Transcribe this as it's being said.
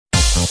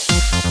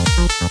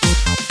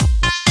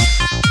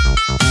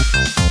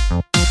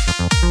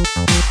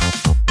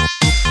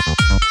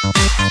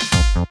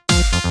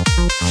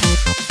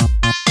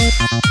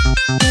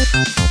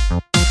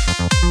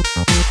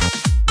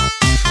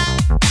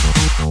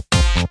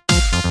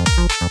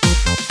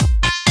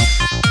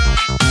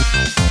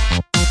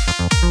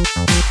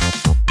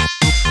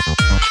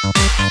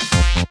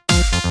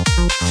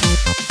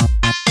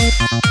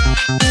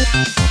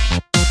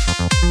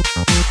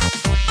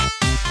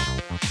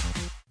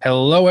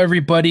Hello,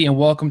 everybody, and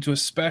welcome to a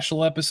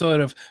special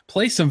episode of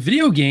Play Some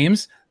Video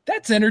Games.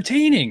 That's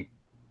entertaining.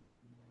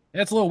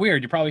 That's a little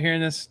weird. You're probably hearing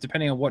this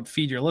depending on what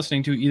feed you're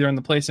listening to, either on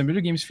the Play Some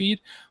Video Games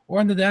feed or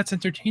on the That's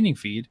Entertaining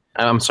feed.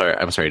 I'm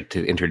sorry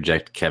to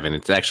interject, Kevin.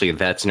 It's actually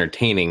That's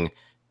Entertaining,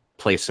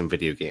 Play Some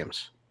Video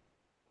Games.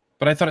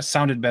 But I thought it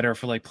sounded better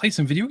for Play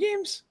Some Video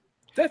Games?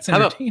 That's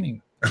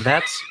entertaining.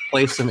 That's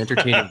Play Some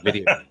Entertaining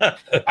Video Games.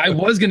 I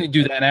was going to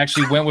do that and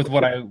actually went with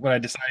what I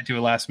decided to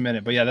last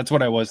minute. But yeah, that's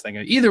what I was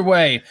thinking. Either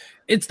way,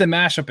 it's the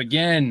mashup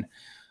again.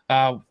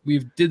 We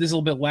did this a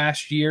little bit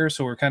last year,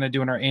 so we're kind of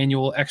doing our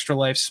annual Extra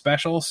Life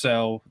special.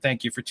 So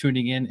thank you for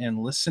tuning in and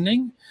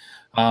listening.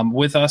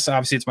 With us,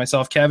 obviously, it's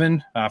myself,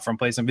 Kevin, from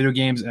Play Some Video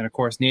Games, and of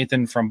course,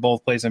 Nathan from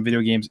both Play Some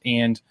Video Games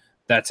and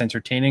That's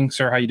Entertaining.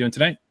 Sir, how you doing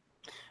tonight?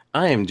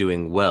 I am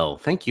doing well.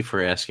 Thank you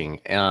for asking.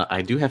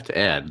 I do have to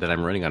add that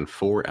I'm running on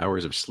 4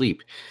 hours of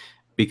sleep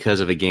because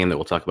of a game that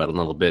we'll talk about in a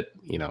little bit,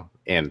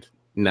 and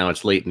now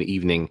it's late in the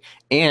evening,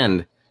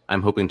 and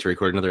I'm hoping to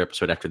record another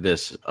episode after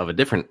this of a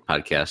different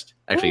podcast.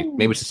 Actually,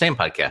 maybe it's the same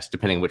podcast,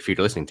 depending on what feed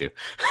you're listening to.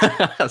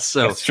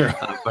 So, that's true.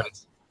 But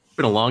it's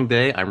been a long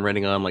day. I'm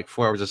running on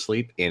 4 hours of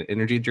sleep and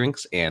energy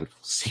drinks, and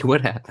we'll see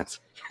what happens.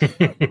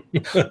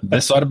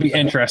 This ought to be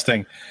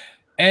interesting.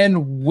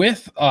 And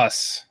with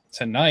us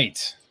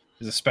tonight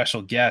is a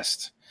special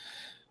guest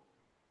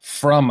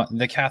from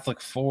the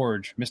Catholic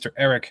Forge, Mr.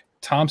 Eric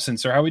Thompson.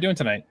 Sir, how are we doing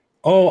tonight?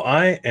 Oh,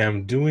 I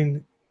am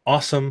doing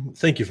awesome.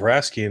 Thank you for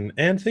asking,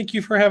 and thank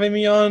you for having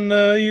me on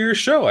your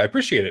show. I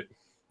appreciate it.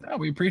 Oh,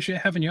 we appreciate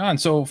having you on.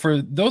 So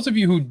for those of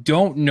you who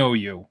don't know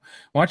you,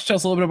 why don't you tell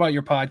us a little bit about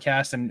your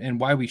podcast and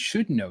why we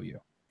should know you?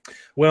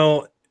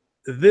 Well,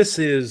 this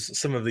is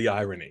some of the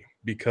irony,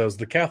 because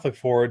the Catholic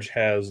Forge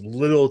has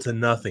little to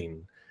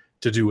nothing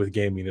to do with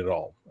gaming at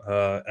all.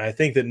 I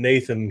think that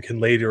Nathan can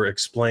later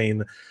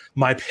explain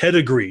my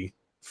pedigree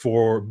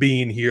for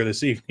being here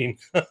this evening.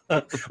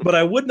 But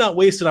I would not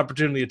waste an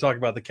opportunity to talk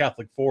about the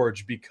Catholic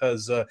Forge,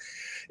 because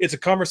it's a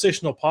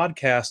conversational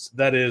podcast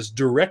that is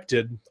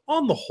directed,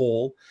 on the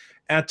whole,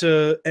 at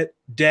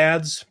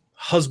dads,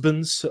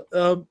 husbands,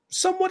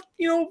 somewhat,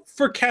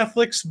 for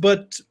Catholics,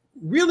 but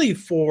really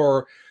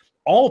for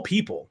all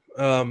people.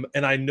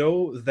 And I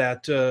know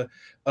that,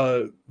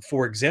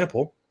 for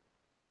example,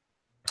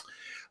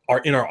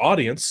 in our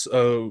audience,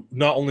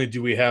 not only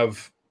do we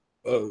have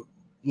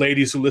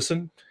ladies who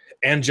listen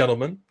and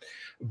gentlemen,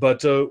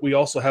 but we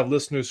also have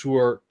listeners who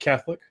are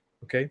Catholic,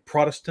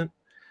 Protestant,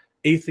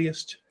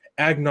 atheist,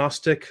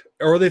 agnostic,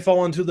 or they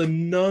fall into the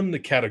none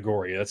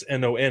category. That's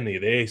N-O-N-E.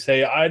 They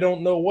say, I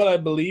don't know what I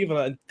believe, and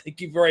I thank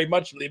you very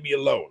much, leave me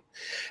alone.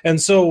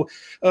 And so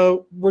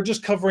we're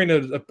just covering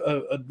an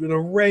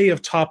array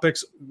of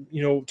topics,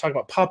 talking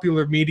about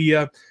popular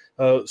media,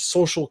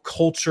 social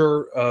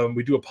culture.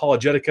 We do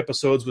apologetic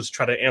episodes, which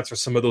try to answer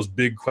some of those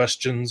big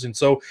questions. And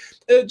so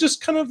just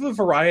kind of a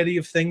variety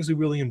of things. We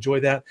really enjoy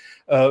that.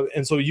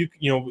 And so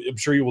I'm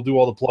sure you will do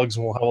all the plugs,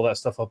 and we'll have all that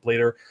stuff up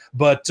later.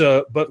 But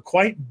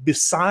quite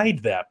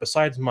beside that,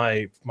 besides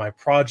my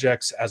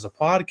projects as a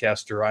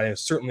podcaster, I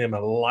certainly am a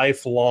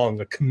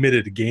lifelong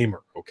committed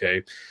gamer.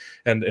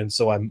 And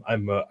so I'm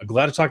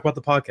glad to talk about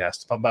the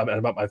podcast and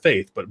about my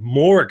faith, but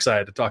more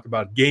excited to talk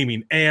about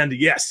gaming and,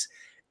 yes,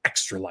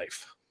 Extra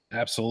Life.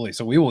 Absolutely.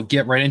 So we will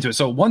get right into it.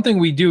 So one thing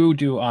we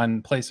do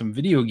on Play Some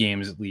Video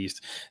Games, at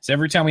least, is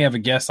every time we have a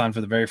guest on for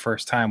the very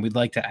first time, we'd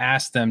like to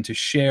ask them to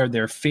share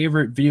their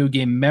favorite video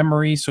game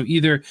memory. So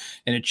either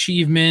an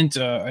achievement,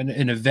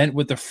 an event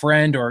with a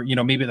friend, or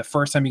maybe the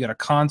first time you got a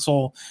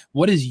console.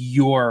 What is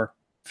your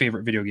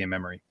favorite video game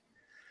memory?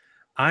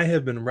 I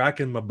have been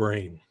racking my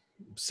brain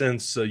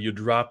since you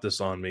dropped this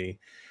on me.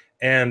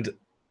 And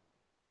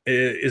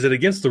is it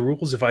against the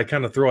rules if I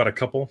kind of throw out a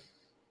couple?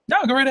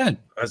 No, go right ahead.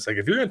 I was like,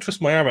 if you're going to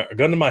twist my arm, a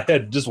gun to my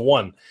head, just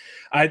one.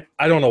 I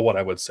don't know what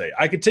I would say.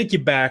 I could take you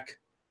back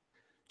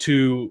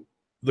to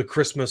the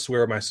Christmas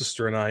where my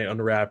sister and I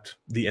unwrapped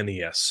the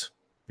NES,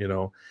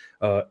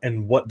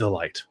 and what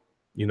delight,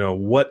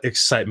 what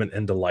excitement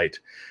and delight.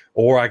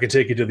 Or I could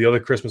take you to the other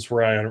Christmas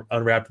where I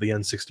unwrapped the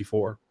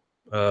N64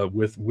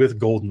 with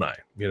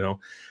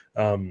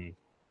GoldenEye,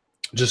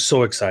 just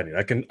so exciting.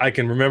 I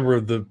can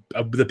remember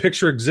the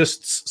picture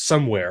exists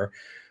somewhere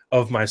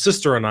of my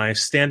sister and I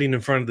standing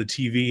in front of the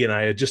TV, and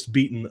I had just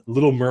beaten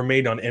Little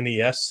Mermaid on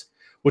NES,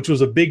 which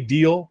was a big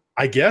deal,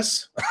 I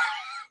guess.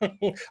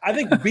 I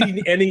think beating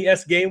the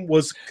NES game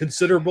was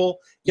considerable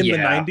in the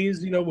 90s,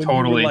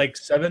 when you were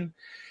 7.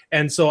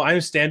 And so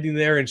I'm standing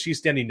there and she's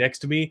standing next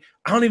to me.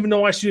 I don't even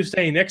know why she was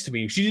standing next to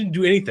me. She didn't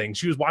do anything.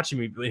 She was watching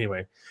me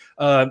anyway.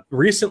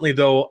 Recently,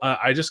 though,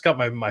 I just got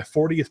my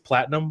 40th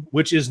platinum,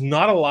 which is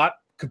not a lot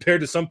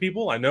compared to some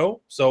people, I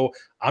know. So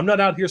I'm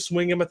not out here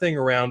swinging my thing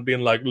around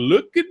being like,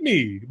 look at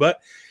me. But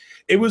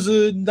it was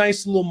a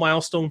nice little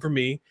milestone for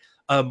me.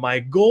 My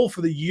goal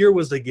for the year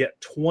was to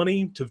get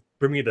 20 to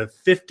bring me to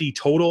 50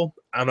 total.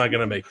 I'm not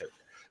going to make it.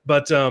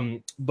 But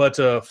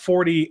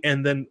 40,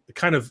 and then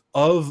kind of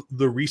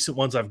the recent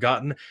ones I've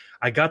gotten,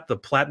 I got the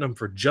platinum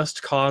for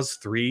Just Cause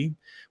 3,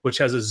 which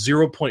has a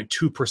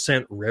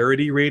 0.2%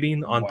 rarity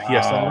rating on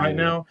PSN right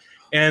now.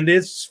 And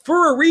it's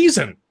for a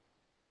reason.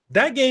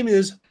 That game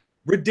is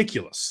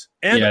ridiculous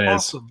and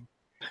awesome.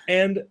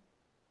 And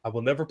I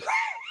will never play.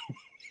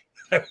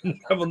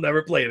 I will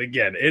never play it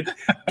again. It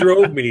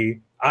drove me.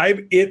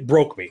 It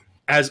broke me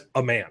as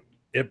a man.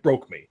 It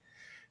broke me.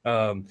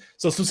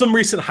 So some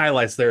recent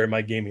highlights there in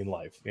my gaming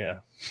life. Yeah.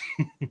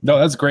 No,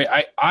 that's great.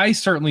 I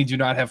certainly do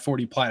not have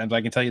 40 platinums.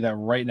 I can tell you that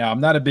right now.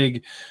 I'm not a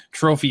big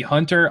trophy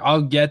hunter.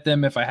 I'll get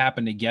them if I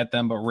happen to get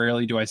them, but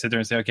rarely do I sit there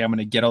and say, okay, I'm going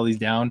to get all these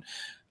down.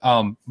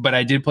 But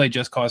I did play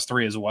Just Cause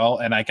 3 as well,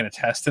 and I can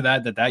attest to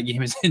that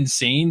game is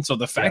insane. So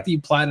the fact that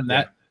you platinum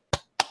that,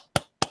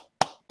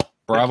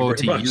 bravo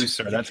to you,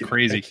 sir. That's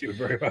crazy. Thank you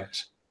very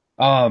much.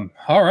 All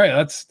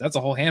right, that's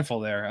a whole handful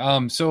there.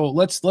 So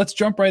let's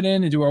jump right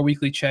in and do our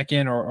weekly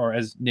check-in, or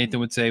as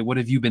Nathan would say, what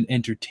have you been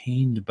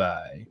entertained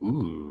by?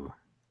 Ooh.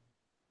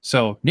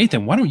 So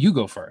Nathan, why don't you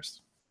go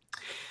first?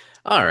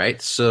 All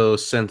right. So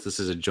since this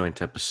is a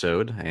joint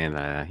episode, and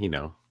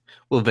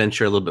we'll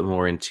venture a little bit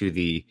more into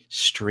the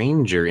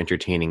stranger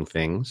entertaining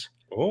things.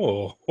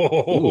 Oh.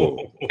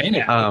 Hey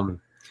now.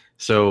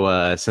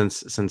 So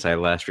since I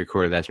last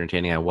recorded That's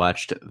Entertaining, I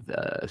watched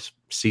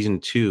season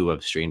 2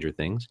 of Stranger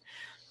Things.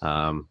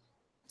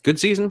 Good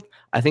season.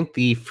 I think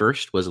the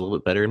first was a little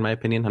bit better in my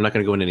opinion. I'm not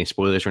going to go into any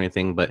spoilers or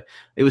anything, but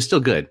it was still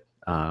good.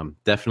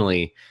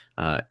 Definitely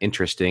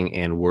interesting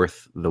and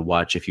worth the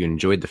watch if you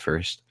enjoyed the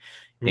first.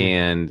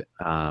 And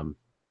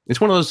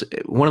it's one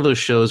of those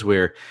shows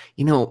where,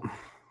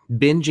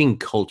 binging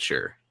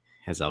culture,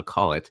 as I'll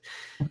call it,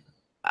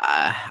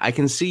 I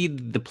can see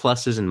the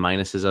pluses and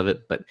minuses of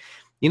it, but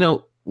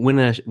when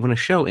a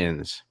show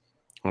ends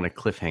on a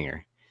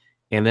cliffhanger,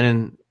 and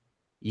then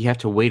you have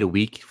to wait a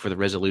week for the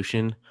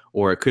resolution,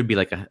 or it could be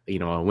like a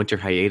winter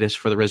hiatus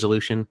for the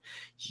resolution.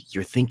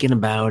 You're thinking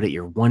about it,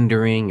 you're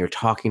wondering, you're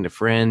talking to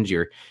friends,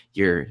 you're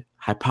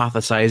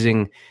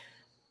hypothesizing.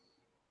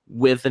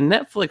 With a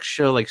Netflix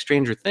show like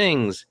Stranger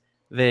Things,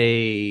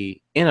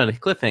 they end on a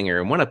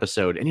cliffhanger in one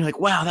episode, and you're like,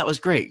 wow, that was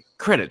great.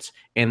 Credits.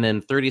 And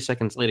then 30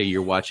 seconds later,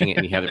 you're watching it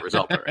and you have the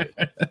result already.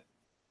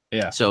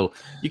 Yeah. So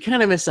you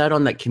kind of miss out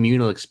on that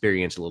communal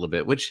experience a little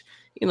bit, which,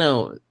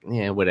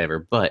 whatever.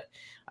 But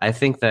I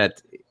think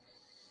that,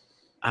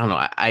 I don't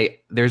know,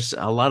 there's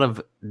a lot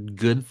of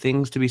good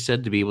things to be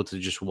said to be able to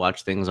just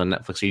watch things on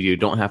Netflix so you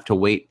don't have to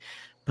wait.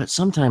 But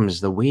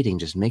sometimes the waiting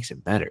just makes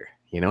it better.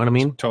 You know what I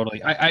mean?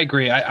 Totally. I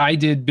agree. I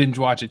did binge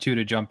watch it too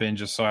to jump in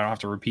just so I don't have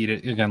to repeat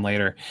it again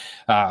later.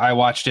 I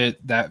watched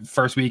it that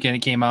first weekend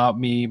it came out.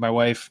 Me, my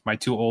wife, my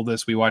 2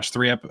 oldest, we watched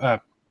 3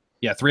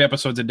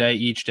 episodes a day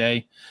each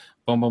day.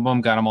 Boom, boom,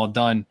 boom. Got them all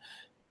done.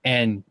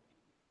 And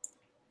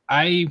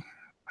I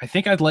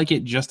think I'd like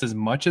it just as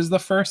much as the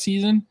first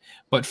season.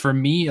 But for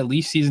me, at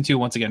least season 2,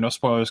 once again, no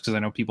spoilers because I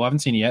know people haven't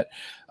seen it yet.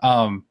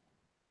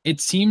 It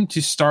seemed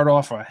to start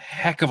off a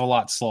heck of a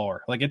lot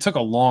slower. Like it took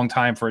a long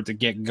time for it to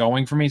get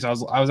going for me. So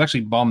I was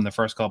actually bummed the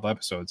first couple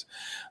episodes.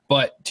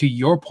 But to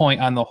your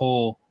point on the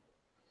whole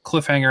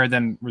cliffhanger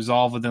then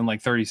resolve within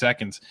like 30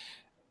 seconds,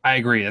 I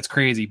agree. That's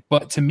crazy.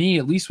 But to me,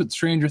 at least with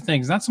Stranger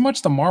Things, not so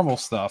much the Marvel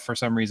stuff for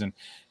some reason.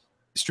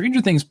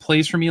 Stranger Things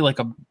plays for me like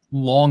a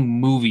long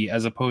movie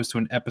as opposed to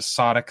an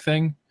episodic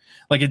thing.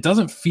 Like it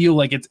doesn't feel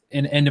like it's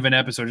an end of an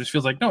episode. It just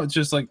feels like, no, it's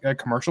just like a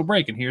commercial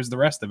break and here's the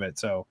rest of it.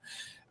 So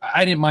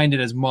I didn't mind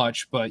it as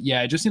much, but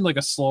yeah, it just seemed like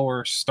a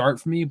slower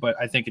start for me, but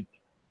I think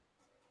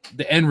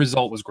the end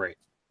result was great.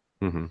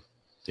 Mm-hmm.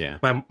 Yeah.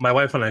 My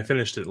wife and I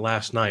finished it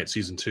last night,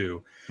 season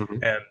 2.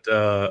 Mm-hmm.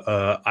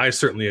 And I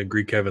certainly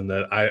agree, Kevin,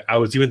 that I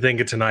was even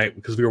thinking tonight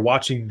because we were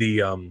watching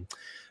the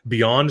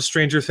Beyond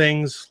Stranger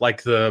Things,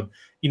 like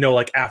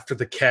like After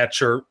the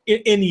Catch or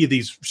any of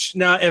these.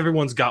 Now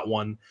everyone's got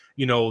one.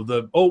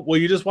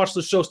 You just watch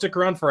the show, stick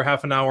around for a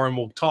half an hour and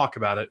we'll talk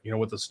about it,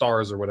 with the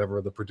stars or whatever,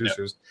 the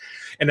producers.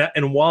 Yeah.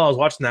 And while I was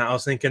watching that, I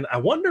was thinking, I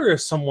wonder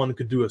if someone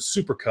could do a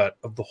supercut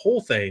of the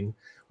whole thing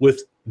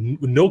with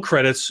no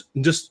credits,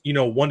 just,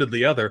 one to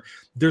the other.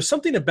 There's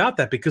something about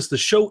that because the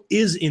show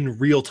is in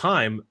real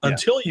time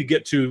until you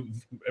get to,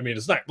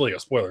 it's not really a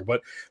spoiler,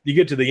 but you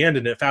get to the end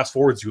and it fast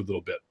forwards you a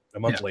little bit a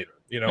month later,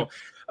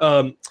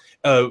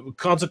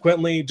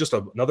 Consequently, just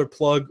another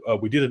plug.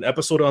 We did an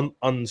episode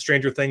on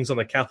Stranger Things on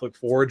the Catholic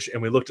Forge,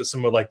 and we looked at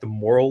some of like the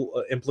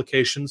moral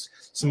implications,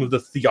 some of the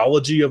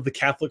theology of the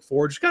Catholic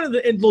Forge. Kind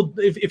of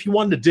if you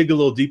wanted to dig a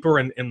little deeper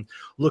and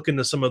look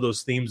into some of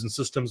those themes and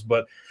systems.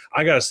 But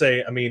I gotta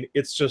say,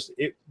 it's just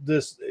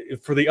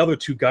for the other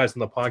two guys on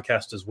the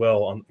podcast as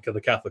well on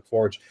the Catholic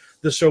Forge,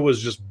 this show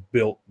was just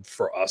built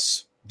for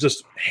us.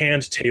 Just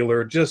hand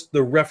tailored, just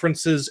the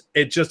references.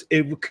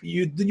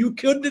 You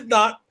could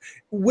not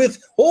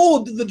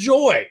withhold the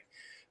joy,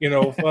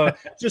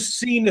 just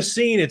scene to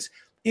scene. It's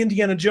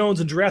Indiana Jones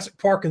and Jurassic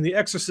Park and The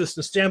Exorcist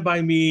and Stand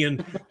By Me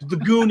and The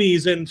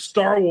Goonies and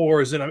Star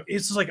Wars, and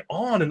it's just like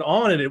on and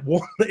on,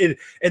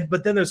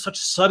 but then there's such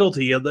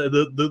subtlety of the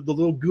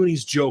little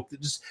Goonies joke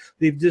that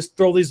they just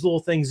throw these little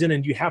things in,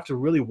 and you have to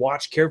really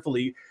watch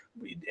carefully.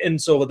 And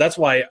so that's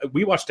why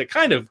we watched it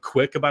kind of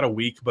quick, about a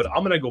week, but I'm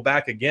going to go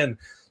back again.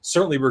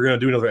 Certainly we're going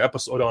to do another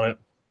episode on it,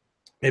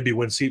 maybe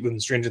when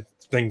Stranger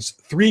Things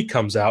 3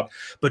 comes out,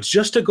 but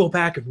just to go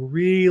back and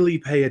really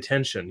pay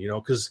attention,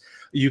 because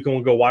you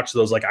can go watch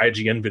those like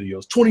IGN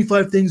videos,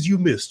 25 things you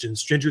missed in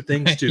Stranger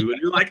Things 2,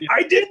 and you're like,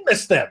 I did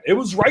miss them. It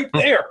was right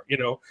there,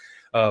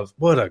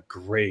 what a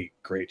great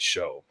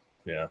show.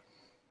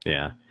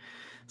 Yeah.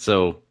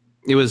 So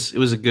it was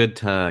a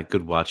good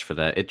watch for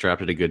that. It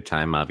dropped at a good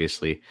time,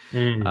 obviously.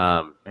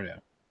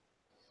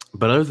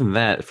 But other than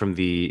that, from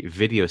the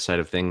video side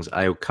of things,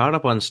 I caught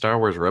up on Star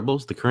Wars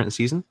Rebels, the current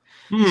season.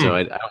 So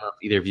I don't know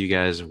if either of you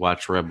guys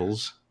watch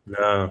Rebels.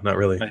 No, not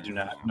really. I do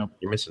not. Nope.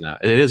 You're missing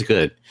out. It is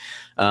good.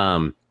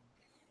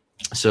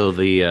 So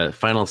the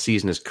final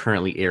season is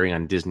currently airing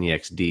on Disney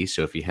XD.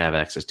 So if you have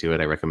access to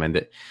it, I recommend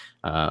it.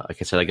 Like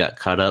I said, I got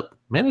caught up.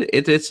 Man,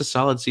 it's a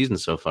solid season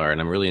so far,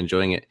 and I'm really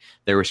enjoying it.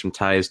 There were some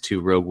ties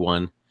to Rogue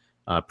One,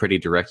 pretty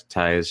direct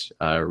ties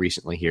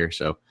recently here.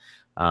 So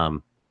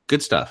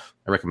good stuff.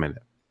 I recommend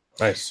it.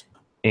 Nice.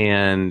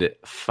 And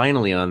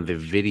finally, on the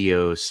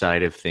video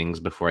side of things,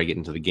 before I get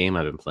into the game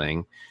I've been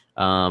playing,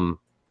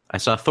 I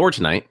saw Thor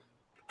tonight.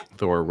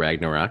 Thor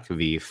Ragnarok,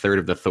 the third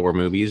of the Thor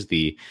movies,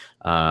 the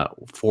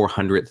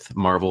 400th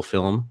Marvel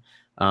film.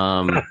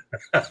 I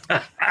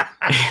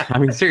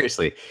mean,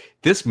 seriously,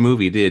 this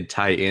movie did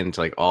tie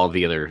into like all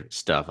the other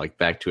stuff, like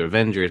back to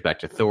Avengers, back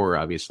to Thor,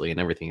 obviously, and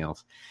everything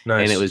else.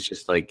 Nice. And it was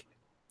just like,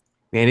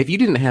 man, if you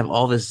didn't have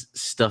all this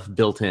stuff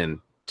built in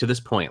to this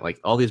point, like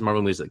all these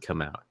Marvel movies that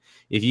come out,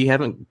 if you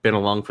haven't been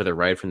along for the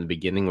ride from the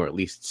beginning, or at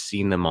least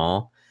seen them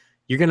all,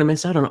 you're going to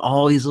miss out on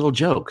all these little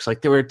jokes.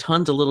 Like there were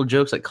tons of little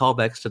jokes, like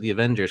callbacks to the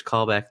Avengers,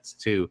 callbacks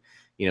to,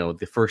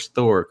 the first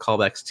Thor,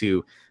 callbacks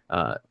to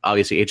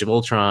obviously Age of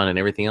Ultron and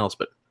everything else.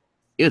 But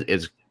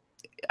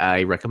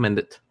I recommend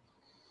it.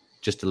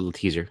 Just a little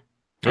teaser.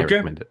 I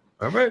recommend it.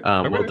 All right.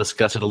 We'll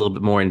discuss it a little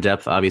bit more in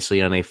depth,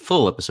 obviously, on a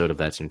full episode of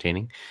That's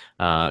Entertaining,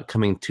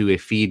 coming to a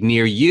feed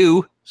near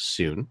you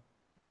soon.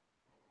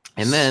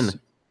 And then,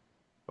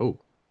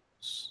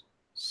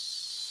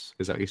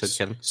 is that what you said,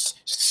 Kevin?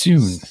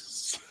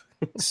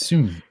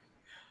 Soon.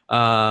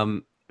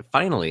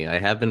 Finally, I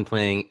have been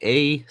playing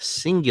a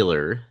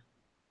singular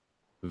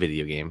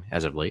video game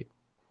as of late.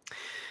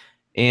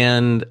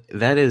 And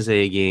that is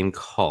a game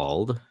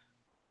called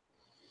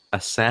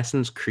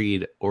Assassin's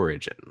Creed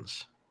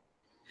Origins.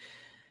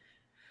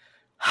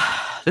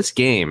 This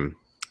game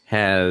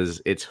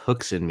has its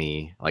hooks in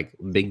me like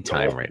big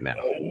time right now.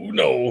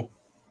 No.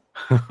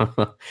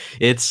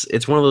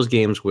 It's one of those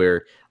games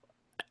where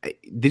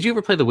did you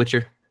ever play The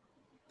Witcher?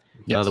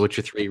 Yes. The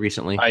Witcher 3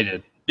 recently? I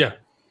did. Yeah.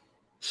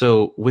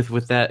 So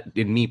with that,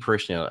 in me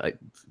personally,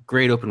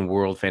 great open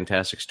world,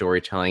 fantastic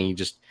storytelling. You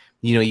just,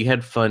 you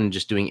had fun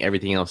just doing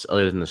everything else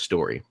other than the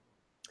story.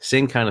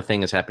 Same kind of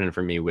thing is happening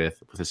for me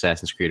with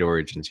Assassin's Creed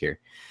Origins here.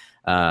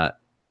 I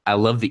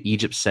love the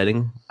Egypt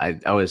setting. I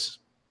was,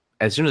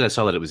 as soon as I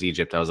saw that it was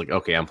Egypt, I was like,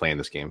 okay, I'm playing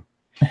this game.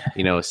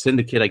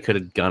 Syndicate I could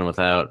have gone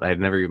without. I've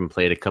never even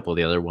played a couple of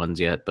the other ones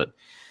yet, but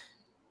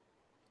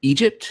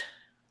Egypt,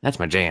 that's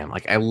my jam.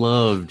 Like I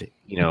loved,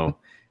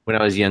 when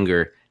I was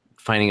younger,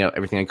 finding out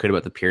everything I could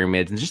about the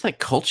pyramids, and just like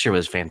culture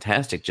was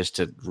fantastic just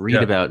to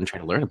read about and try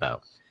to learn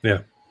about.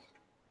 Yeah.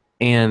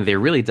 And they're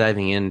really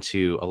diving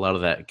into a lot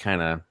of that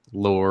kind of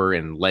lore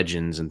and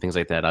legends and things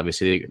like that.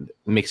 Obviously,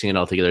 mixing it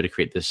all together to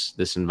create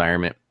this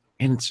environment,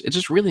 and it's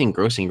just really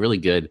engrossing, really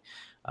good.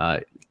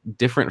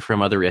 Different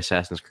from other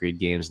Assassin's Creed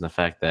games in the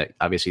fact that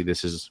obviously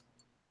this is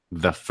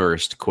the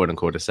first quote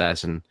unquote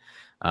assassin.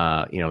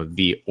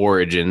 The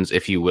origins,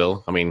 if you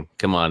will. I mean,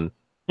 come on,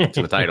 it's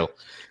in the title.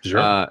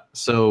 Sure.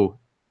 So,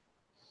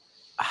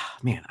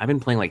 man, I've been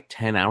playing like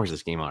 10 hours of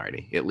this game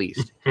already, at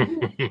least.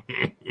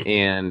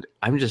 And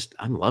I'm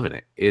loving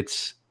it.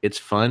 It's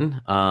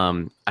fun.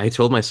 I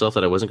told myself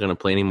that I wasn't going to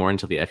play anymore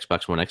until the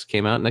Xbox One X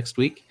came out next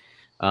week.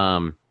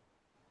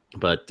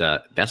 But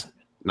that's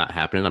not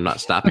happening. I'm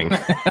not stopping.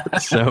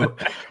 So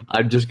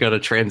I've just got to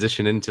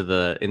transition into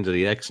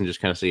the X and just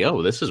kind of see,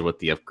 oh, this is what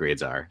the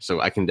upgrades are. So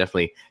I can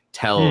definitely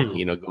tell,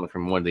 going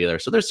from one to the other.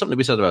 So there's something to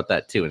be said about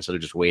that too. Instead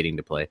of just waiting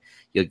to play,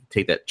 you'll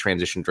take that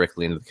transition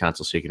directly into the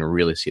console so you can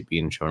really see it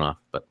being shown off.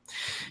 But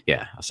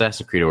yeah,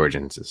 Assassin's Creed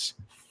Origins is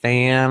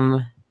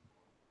fantastic.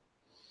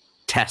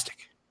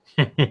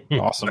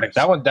 Awesome. Nice.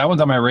 That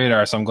one's on my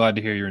radar, so I'm glad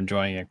to hear you're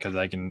enjoying it because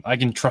I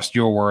can trust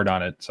your word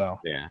on it. So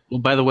yeah. Well,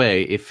 by the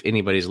way, if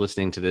anybody's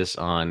listening to this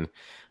on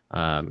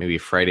maybe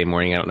Friday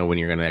morning. I don't know when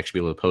you're going to actually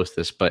be able to post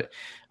this, but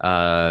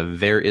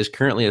there is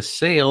currently a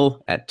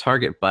sale at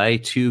Target. Buy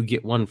 2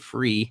 get 1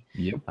 free.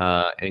 Yep.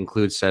 It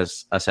includes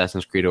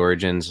Assassin's Creed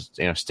Origins,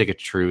 Stick of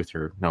Truth,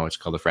 or no, it's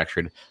called the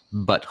Fractured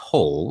But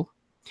Whole,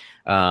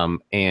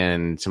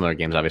 and some other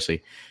games,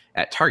 obviously,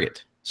 at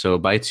Target. So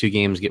buy 2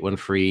 games, get 1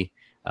 free.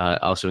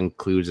 Also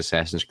includes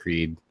Assassin's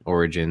Creed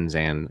Origins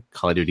and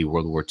Call of Duty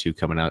World War II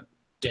coming out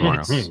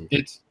tomorrow.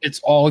 It's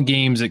all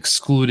games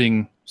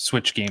excluding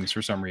Switch games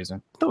for some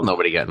reason. Don't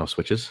nobody got no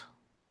Switches.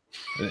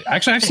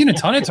 Actually, I've seen a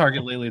ton of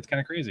Target lately. It's kind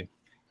of crazy.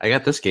 I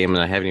got this game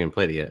and I haven't even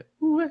played it yet.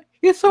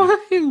 It's all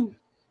right.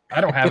 I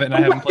don't have it and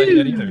I haven't played it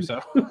yet either.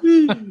 So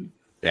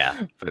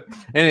yeah, but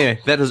anyway,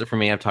 that does it for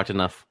me. I've talked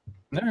enough.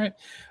 All right.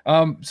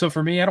 So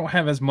for me, I don't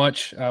have as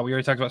much. We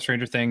already talked about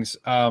Stranger Things.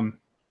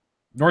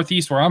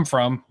 Northeast, where I'm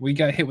from, we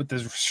got hit with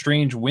this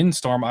strange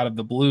windstorm out of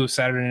the blue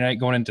Saturday night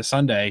going into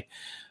Sunday.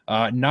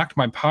 Knocked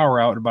my power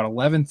out at about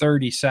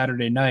 11:30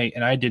 Saturday night,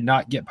 and I did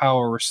not get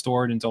power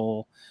restored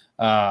until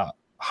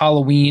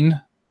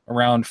Halloween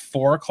around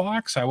 4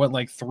 o'clock. So I went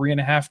like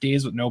 3.5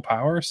 days with no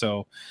power.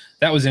 So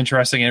that was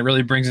interesting, and it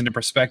really brings into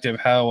perspective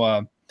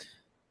how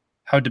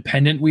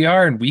dependent we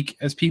are and weak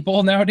as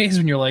people nowadays.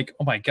 When you're like,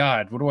 oh my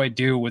God, what do I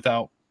do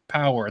without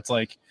power? It's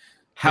like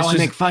how I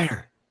make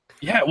fire.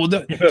 Yeah, well,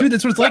 dude,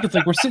 that's what it's like. It's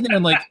like we're sitting there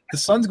and like the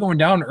sun's going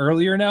down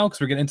earlier now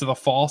because we're getting into the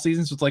fall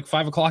season. So it's like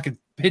 5 o'clock, it's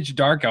pitch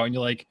dark out, and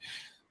you're like,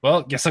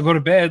 well, guess I'll go to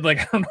bed. Like,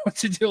 I don't know what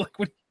to do.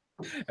 Like,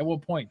 at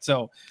what point?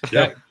 So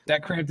that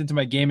cramped into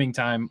my gaming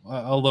time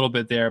a little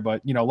bit there.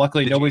 But,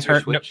 luckily nobody's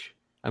hurt. No,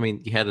 I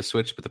mean, you had a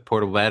Switch with a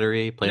portable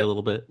battery, play a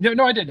little bit.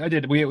 No, I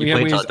did. We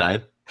played until it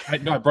died? I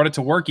brought it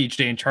to work each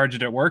day and charged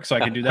it at work so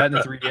I could do that in the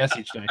 3DS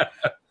each day.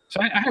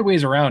 So I had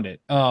ways around it.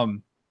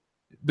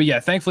 But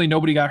yeah, thankfully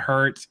nobody got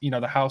hurt.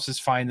 The house is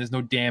fine. There's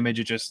no damage.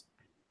 It just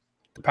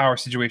the power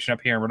situation up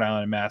here in Rhode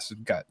Island and Mass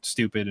got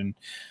stupid. And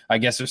I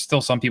guess there's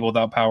still some people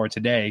without power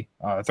today,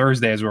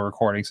 Thursday as we're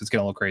recording. So it's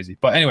getting a little crazy.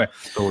 But anyway,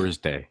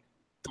 Thursday.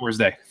 I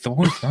like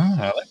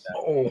that.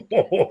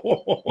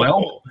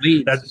 Well,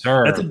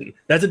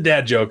 that's a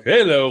dad joke.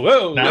 Hello,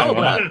 whoa.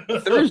 No,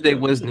 Thursday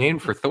was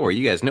named for Thor.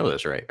 You guys know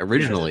this, right?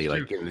 Originally,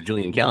 like in the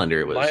Julian calendar,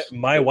 it was.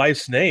 My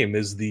wife's name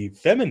is the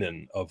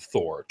feminine of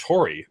Thor,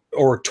 Tori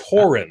or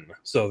Torin.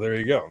 So there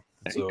you go.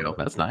 There you go.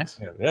 That's nice.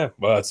 Yeah.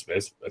 Well, that's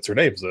her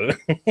name. So.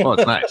 Well,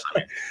 it's nice.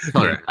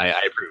 I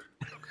approve.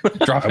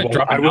 Drop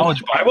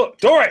knowledge. I will.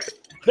 Tori.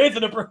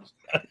 Nathan approves.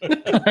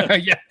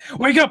 Yeah.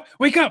 Wake up.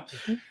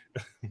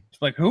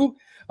 Like who?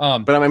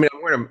 But I mean,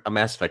 I'm wearing a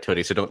Mass Effect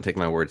hoodie, so don't take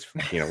my words.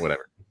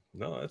 Whatever.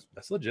 No,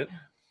 that's legit.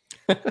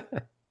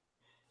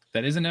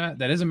 That is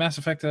a Mass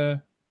Effect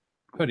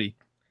hoodie.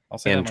 I'll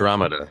say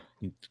Andromeda.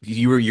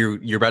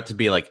 You're about to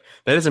be like,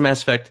 that is a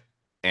Mass Effect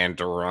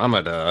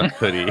Andromeda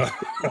hoodie.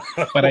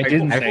 But I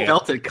didn't. I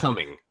felt it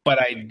coming. But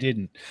I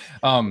didn't.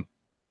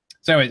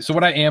 So anyway,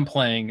 what I am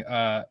playing,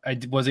 I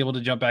was able to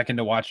jump back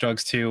into Watch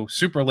Dogs 2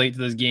 super late to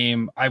this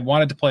game. I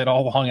wanted to play it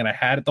all along, and I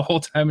had it the whole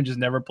time and just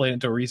never played it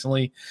until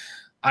recently.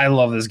 I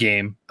love this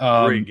game.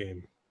 Great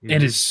game.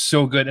 It is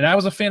so good. And I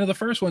was a fan of the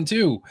first one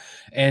too.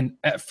 And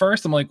at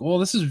first I'm like, well,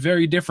 this is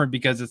very different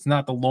because it's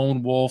not the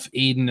lone wolf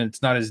Aiden, and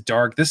it's not as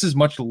dark. This is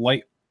much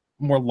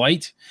more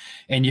light,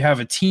 and you have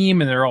a team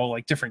and they're all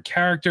like different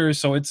characters.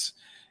 So it's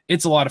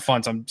a lot of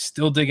fun. So I'm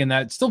still digging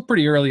that. It's still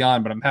pretty early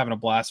on, but I'm having a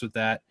blast with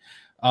that.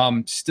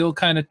 Still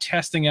kind of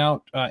testing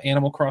out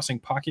Animal Crossing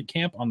Pocket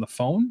Camp on the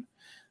phone.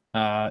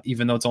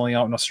 Even though it's only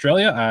out in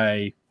Australia,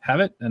 I have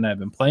it and I've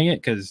been playing it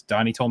because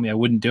Donnie told me I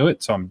wouldn't do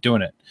it, so I'm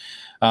doing it.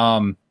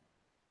 And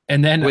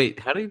then wait,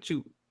 how did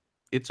you?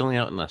 It's only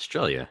out in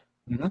Australia.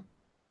 Mm-hmm.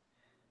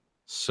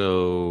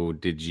 So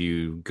did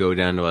you go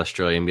down to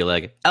Australia and be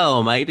like,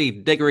 "Oh,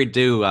 matey, diggery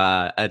do,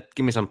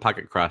 give me some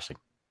Pocket Crossing"?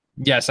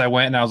 Yes, I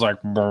went and I was like,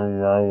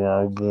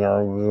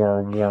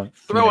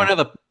 throw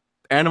another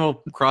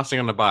Animal Crossing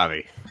on the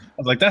body. I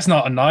was like, that's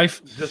not a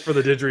knife. Just for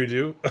the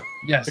didgeridoo.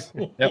 Yes.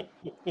 Yep.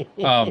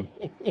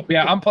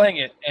 Yeah, I'm playing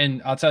it,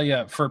 and I'll tell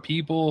you, for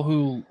people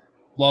who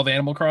love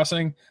Animal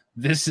Crossing,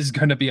 this is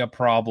going to be a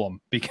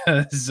problem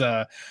because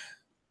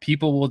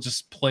people will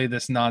just play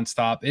this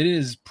nonstop. It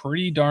is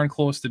pretty darn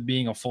close to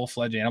being a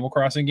full-fledged Animal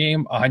Crossing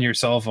game on your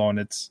cell phone.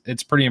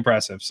 It's pretty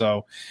impressive.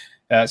 So,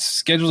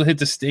 scheduled to hit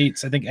the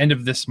States, I think, end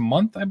of this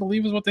month, I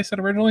believe is what they said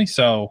originally.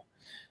 So,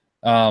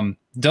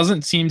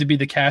 doesn't seem to be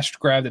the cash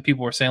grab that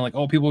people were saying, like,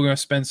 oh, people are going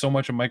to spend so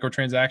much on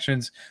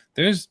microtransactions.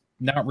 There's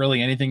not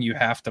really anything you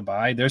have to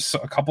buy. There's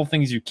a couple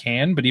things you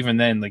can, but even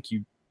then, like,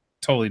 you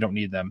totally don't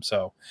need them.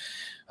 So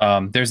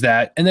there's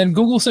that. And then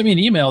Google sent me an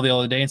email the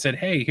other day and said,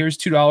 hey, here's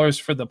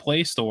 $2 for the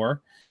Play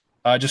Store.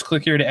 Just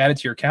click here to add it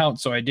to your account.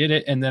 So I did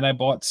it, and then I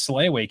bought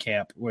Slayaway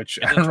Camp, which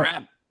I don't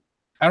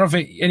know if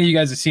any of you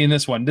guys have seen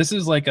this one. This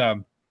is like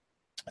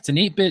it's an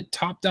 8-bit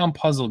top-down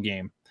puzzle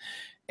game.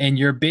 And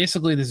you're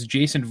basically this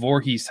Jason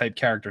Voorhees type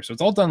character. So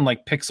it's all done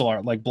like pixel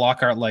art, like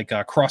block art, like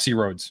Crossy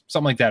Roads,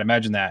 something like that.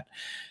 Imagine that.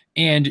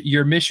 And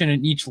your mission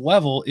in each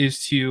level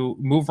is to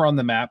move around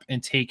the map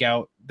and take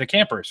out the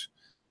campers.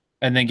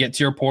 And then get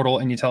to your portal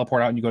and you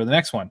teleport out and you go to the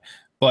next one.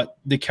 but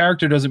the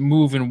character doesn't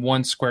move in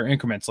one square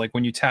increments. Like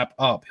when you tap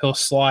up, he'll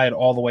slide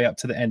all the way up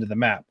to the end of the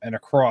map and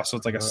across. So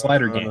it's like a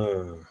slider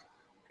game.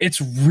 It's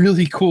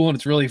really cool and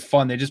it's really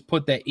fun. They just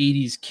put that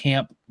 80s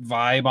camp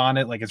vibe on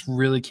it. Like it's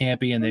really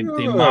campy and they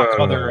mock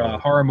other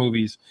horror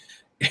movies.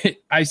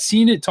 I've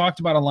seen it talked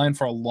about online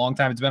for a long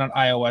time. It's been on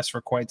iOS for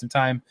quite some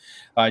time.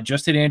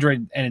 Just hit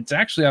Android, and it's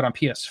actually out on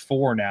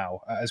PS4 now,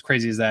 as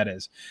crazy as that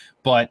is.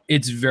 But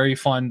it's very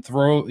fun.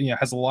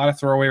 Has a lot of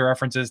throwaway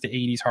references to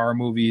 80s horror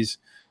movies.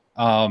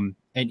 And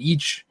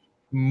each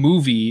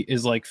movie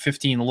is like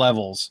 15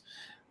 levels.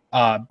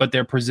 But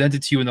they're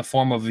presented to you in the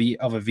form of a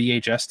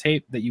VHS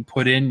tape that you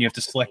put in. You have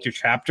to select your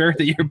chapter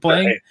that you're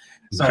playing. Right.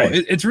 So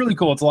it's really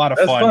cool. It's a lot of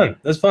fun.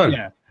 That's fun.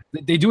 Yeah.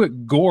 They do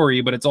it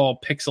gory, but it's all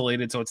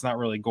pixelated, so it's not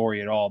really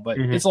gory at all. But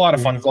it's a lot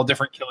of fun. It's all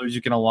different killers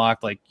you can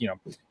unlock, like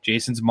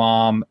Jason's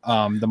mom,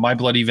 the My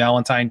Bloody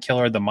Valentine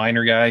killer, the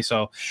miner guy.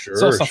 So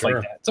stuff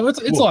like that. So it's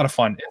a lot of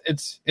fun.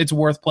 It's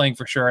worth playing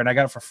for sure. And I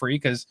got it for free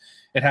because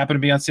it happened to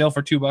be on sale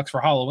for $2 for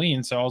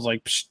Halloween. So I was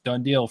like,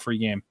 done deal, free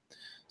game.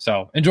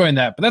 So enjoying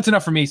that. But that's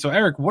enough for me. So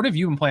Eric, what have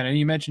you been playing? I know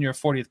you mentioned your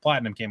 40th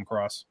Platinum came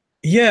across.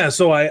 Yeah,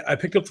 so I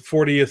picked up the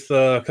 40th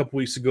a couple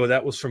weeks ago.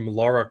 That was from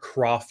Lara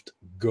Croft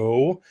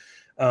Go.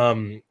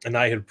 And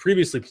I had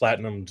previously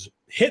platinumed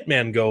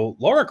Hitman Go.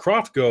 Lara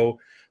Croft Go,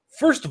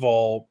 first of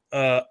all,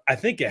 I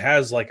think it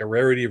has like a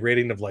rarity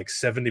rating of like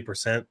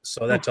 70%.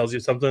 So that tells you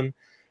something.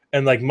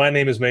 And like My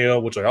Name is Mayo,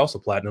 which I also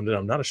platinumed and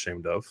I'm not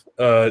ashamed of,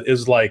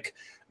 is like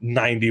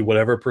 90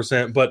 whatever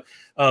percent. But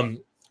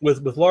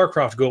with Lara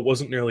Croft Go, it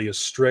wasn't nearly as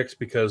strict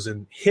because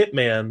in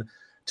Hitman,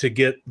 to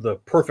get the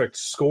perfect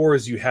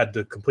scores, you had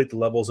to complete the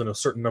levels in a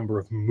certain number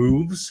of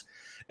moves.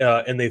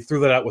 And they threw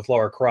that out with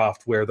Lara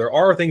Croft, where there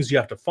are things you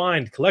have to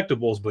find,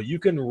 collectibles, but you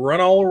can run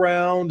all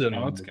around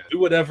and do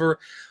whatever.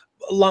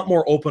 A lot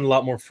more open, a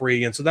lot more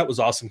free. And so that was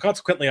awesome.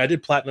 Consequently, I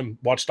did platinum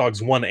Watch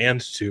Dogs 1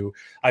 and 2.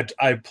 I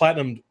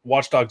platinumed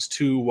Watch Dogs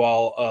 2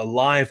 while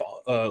live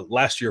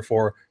last year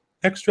for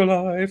Extra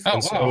Life. Oh,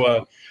 and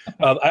so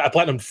I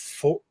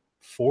platinumed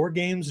four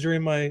games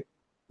during my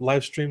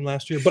live stream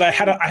last year, but I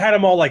had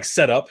them all like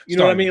set up. You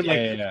know what I mean?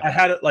 I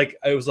had it like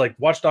it was like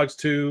Watch Dogs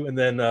 2 and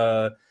then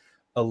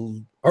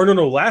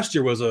last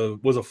year was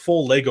a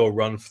full Lego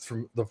run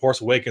from The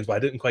Force Awakens, but I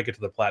didn't quite get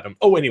to the platinum.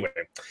 Oh, anyway,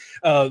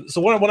 so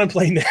what I'm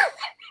playing now,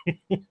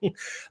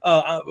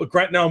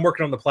 right now I'm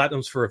working on the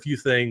platinums for a few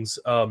things.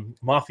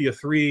 Mafia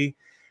 3,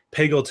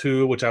 Peggle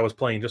 2, which I was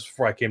playing just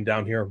before I came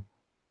down here,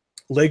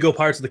 Lego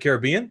Pirates of the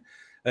Caribbean,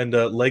 and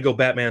Lego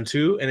Batman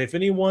 2. And if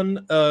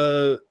anyone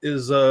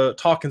is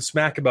talking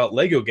smack about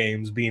Lego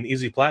games being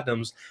easy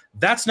platinums,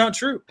 that's not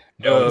true.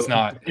 No, it's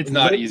not. It's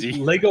not easy.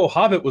 Lego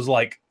Hobbit was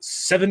like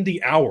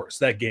 70 hours.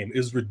 That game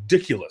is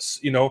ridiculous,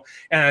 And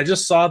I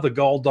just saw the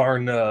gall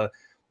darn the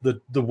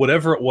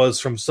whatever it was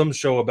from some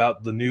show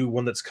about the new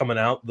one that's coming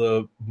out,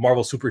 the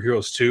Marvel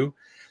Superheroes 2,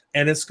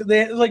 and they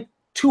have like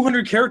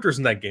 200 characters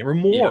in that game or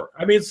more.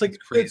 Yeah. I mean, it's like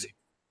crazy.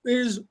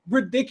 It's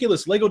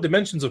ridiculous. Lego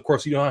Dimensions, of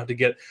course, you don't have to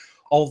get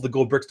all of the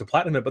gold bricks to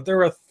platinum it, but there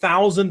are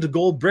 1,000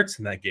 gold bricks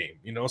in that game,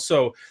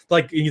 So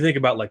like you think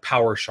about like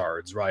power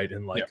shards, right?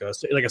 And like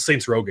a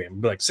Saints Row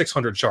game, like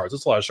 600 shards.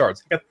 That's a lot of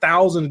shards. Like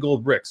 1,000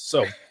 gold bricks.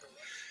 So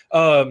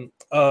I'm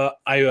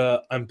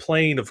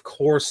playing, of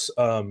course,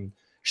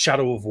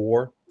 Shadow of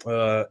War,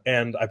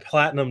 and I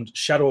platinumed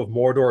Shadow of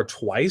Mordor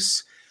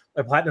twice.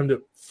 I platinumed it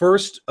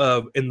first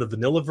in the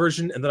vanilla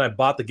version, and then I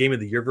bought the Game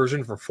of the Year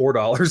version for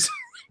 $4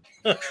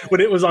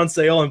 when it was on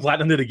sale and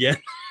platinumed it again.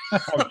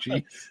 Oh,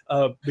 geez.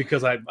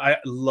 Because I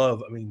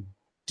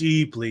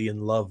deeply in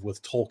love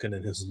with Tolkien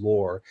and his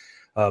lore.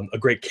 A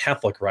great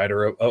Catholic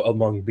writer,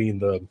 among being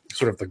the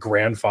sort of the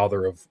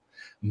grandfather of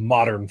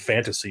modern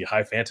fantasy,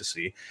 high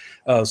fantasy.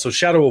 So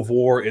Shadow of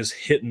War is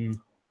hitting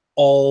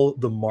all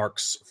the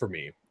marks for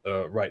me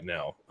right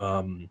now.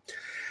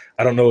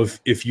 I don't know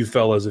if you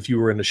fellas, if you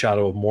were into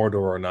Shadow of Mordor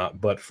or not,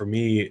 but for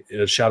me,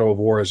 Shadow of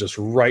War is just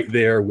right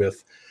there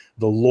with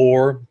the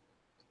lore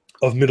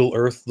of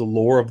Middle-earth, the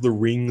Lord of the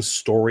Rings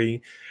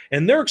story,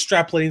 and they're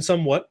extrapolating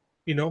somewhat,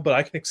 but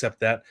I can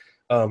accept that.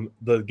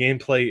 The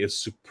gameplay is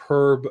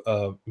superb.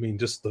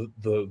 Just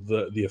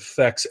the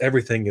effects,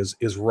 everything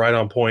is right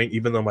on point.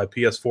 Even though my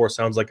PS4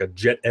 sounds like a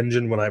jet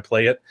engine when I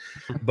play it,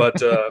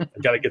 but I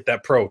got to get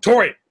that Pro.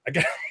 Tori, I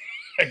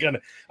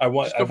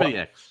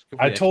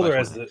told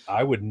her that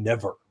I would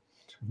never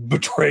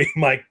betray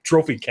my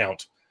trophy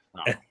count.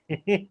 Oh.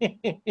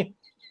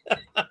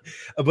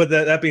 But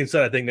that being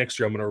said, I think next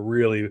year I'm going to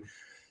really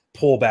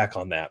pull back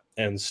on that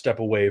and step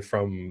away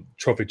from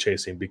trophy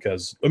chasing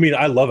because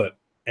I love it,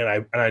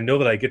 and I know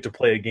that I get to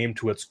play a game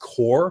to its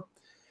core,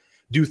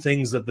 do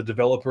things that the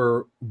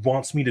developer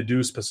wants me to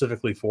do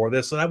specifically for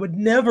this that I would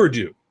never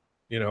do,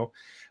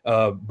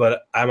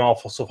 but I'm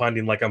also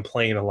finding like I'm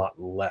playing a lot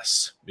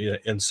less,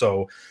 and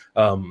so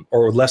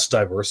or less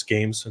diverse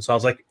games, and so I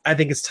was like, I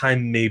think it's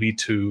time maybe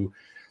to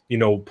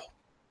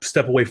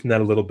step away from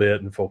that a little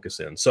bit and focus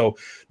in. So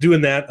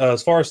doing that.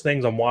 As far as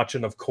things I'm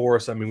watching, of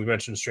course, I mean, we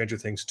mentioned Stranger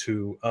Things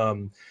 2.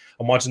 I'm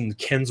watching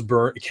Ken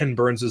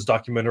Burns'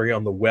 documentary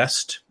on the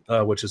West,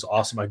 which is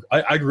awesome.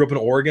 I grew up in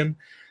Oregon,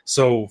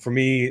 so for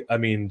me, I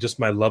mean, just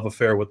my love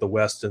affair with the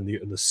West and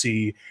the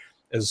sea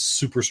is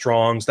super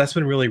strong. So that's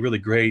been really, really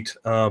great.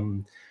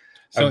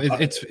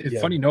 It's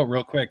funny note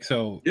real quick.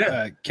 So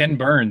Ken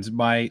Burns,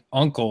 my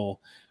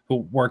uncle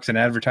who works in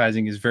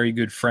advertising, is very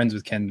good friends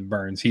with Ken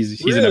Burns.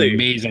 He's Really? an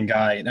amazing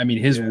guy. I mean,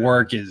 his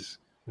work is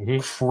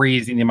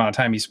crazy, the amount of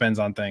time he spends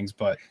on things.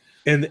 But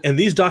and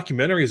these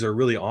documentaries are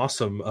really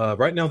awesome.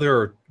 Right now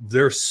there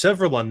are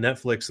several on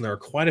Netflix, and there are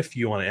quite a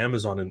few on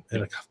Amazon,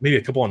 and maybe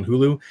a couple on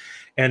Hulu.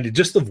 And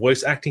just the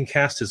voice acting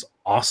cast is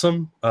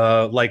awesome.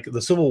 Like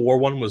the Civil War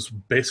one was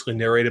basically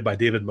narrated by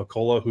David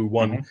McCullough, who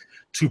won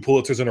 2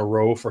 Pulitzers in a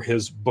row for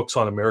his books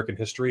on American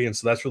history, and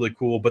so that's really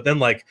cool. But then,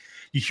 like,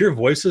 you hear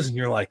voices, and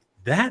you're like,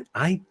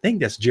 I think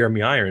that's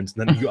Jeremy Irons.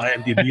 And then you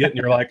IMDb it, and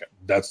you're like,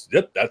 that's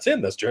it. That's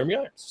him. That's Jeremy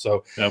Irons.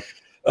 So,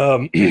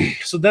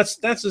 so that's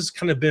just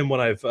kind of been what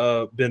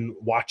I've been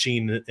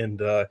watching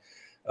and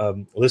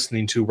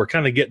listening to. We're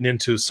kind of getting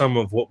into some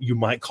of what you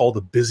might call the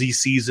busy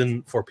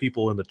season for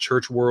people in the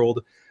church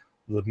world.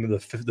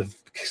 The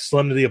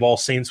Solemnity of All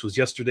Saints was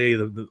yesterday.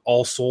 The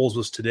All Souls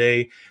was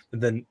today,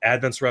 and then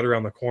Advent's right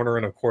around the corner.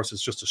 And of course,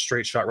 it's just a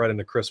straight shot right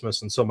into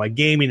Christmas. And so my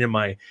gaming and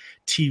my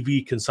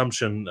TV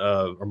consumption,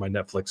 or my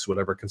Netflix,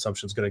 whatever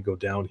consumption, is going to go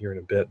down here in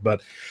a bit.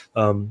 But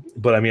I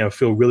mean, I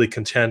feel really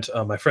content.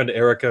 My friend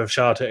Erica,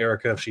 shout out to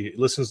Erica if she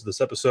listens to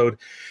this episode.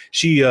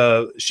 She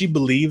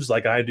believes,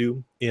 like I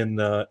do,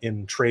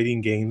 in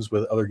trading games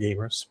with other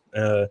gamers.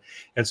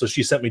 And so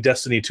she sent me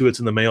Destiny 2. It's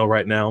in the mail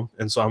right now.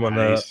 And so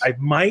I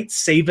might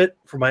save it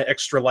for my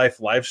Extra Life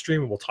live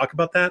stream, and we'll talk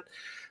about that.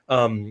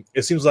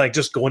 It seems like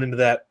just going into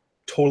that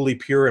totally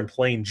pure and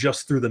playing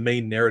just through the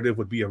main narrative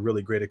would be a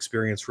really great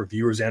experience for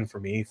viewers and for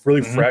me.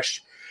 Really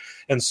fresh.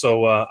 And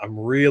so I'm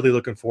really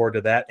looking forward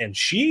to that. And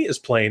she is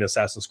playing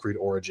Assassin's Creed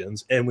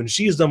Origins. And when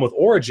she's done with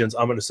Origins,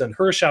 I'm going to send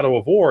her Shadow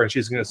of War, and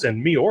she's going to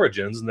send me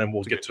Origins, and then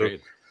we'll get to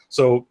it.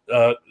 So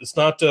it's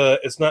not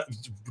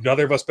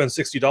neither of us spend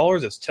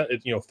 $60. It's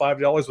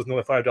 $5 with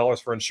another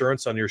 $5 for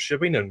insurance on your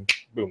shipping, and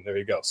boom, there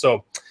you go.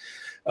 So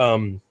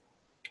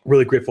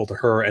really grateful to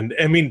her, and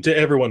I mean to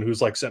everyone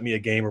who's like sent me a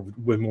game or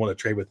would want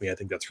to trade with me. I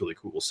think that's really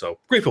cool. So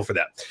grateful for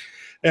that.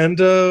 And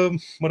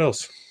what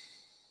else?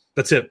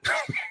 That's it.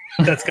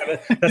 that's kind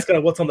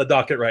of what's on the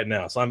docket right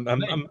now. So I'm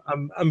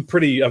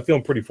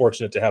feeling pretty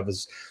fortunate to have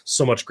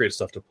so much great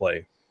stuff to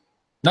play.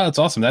 No, that's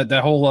awesome. That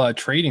whole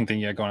trading thing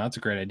you got going on, that's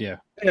a great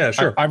idea. Yeah,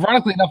 sure.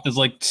 Ironically enough, there's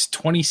like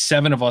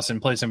 27 of us and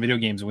play some video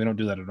games, and we don't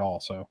do that at all.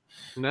 So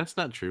that's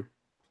not true.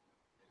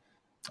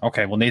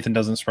 Okay, well, Nathan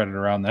doesn't spread it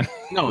around then.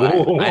 No,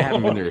 I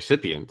haven't been the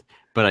recipient,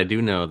 but I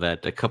do know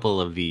that a couple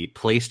of the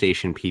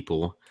PlayStation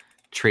people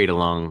trade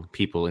along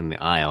people in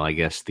the aisle. I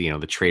guess the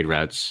trade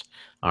routes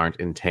aren't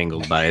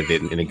entangled by the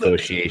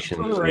negotiations.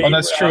 Oh,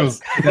 that's true.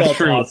 That's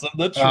true. Awesome.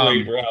 The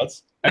trade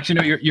routes.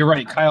 Actually, no, you're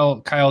right.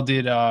 Kyle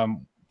did.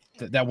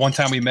 That one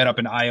time we met up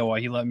in Iowa,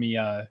 he let me.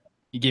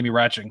 He gave me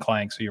Ratchet and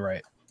Clank. So you're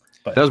right.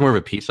 But that was more of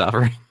a peace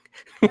offering.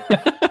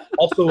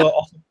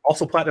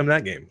 also platinum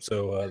that game.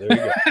 So there you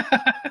go.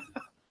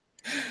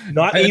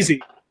 Not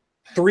easy.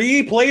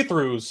 3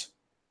 playthroughs.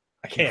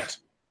 I can't.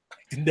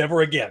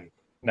 Never again.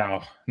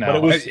 No. But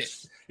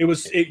it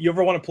was. You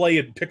ever want to play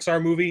a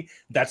Pixar movie?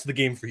 That's the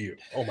game for you.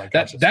 Oh my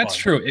gosh, that's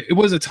true. It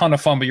was a ton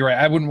of fun, but you're right.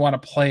 I wouldn't want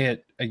to play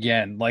it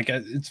again. Like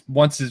it's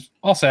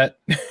all set.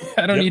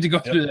 I don't need to go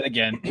through that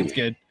again. It's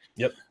good.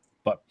 Yep.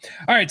 But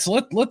all right, so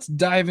let's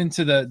dive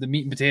into the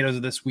meat and potatoes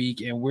of this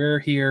week, and we're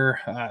here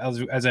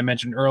as I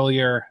mentioned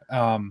earlier.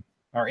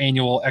 Our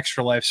annual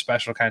Extra Life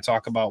special, kind of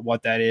talk about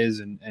what that is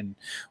and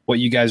what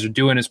you guys are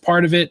doing as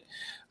part of it.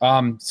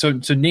 So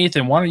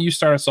Nathan, why don't you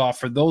start us off?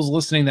 For those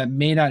listening that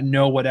may not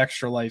know what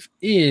Extra Life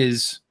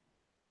is,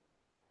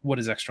 what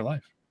is Extra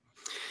Life?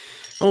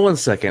 Oh, 1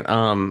 second.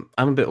 I'm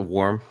a bit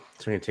warm,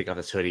 so I'm gonna take off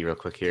this hoodie real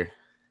quick here.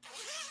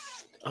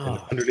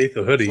 Oh, underneath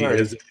the hoodie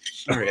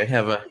sorry, I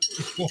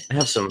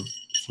have some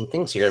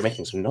things here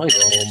making some noise.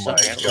 Oh my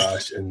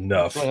gosh,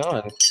 enough. What's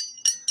going on?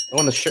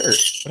 On the shirt.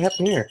 What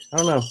happened here? I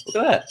don't know. Look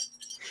at that.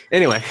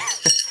 Anyway,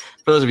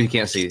 for those of you who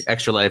can't see,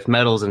 Extra Life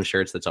medals and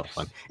shirts. That's all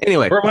fun.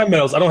 Anyway, where are my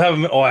medals? I don't have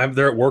them. Oh, I have them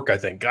there at work. I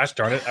think. Gosh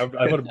darn it! I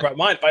would have brought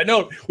mine if I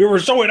known we were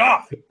showing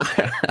off.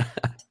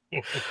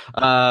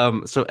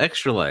 So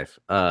Extra Life.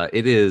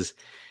 It is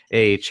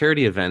a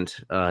charity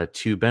event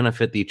to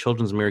benefit the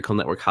Children's Miracle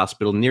Network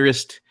Hospital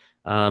nearest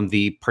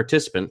the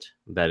participant.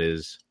 That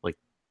is like.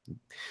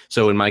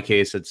 So in my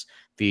case, it's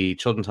the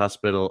Children's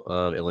Hospital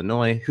of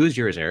Illinois. Who's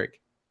yours, Eric?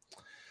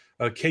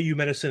 KU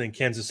Medicine in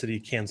Kansas City,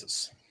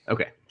 Kansas.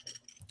 Okay.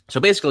 So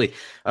basically,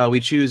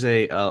 we choose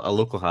a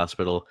local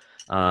hospital,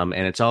 and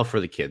it's all for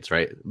the kids,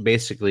 right?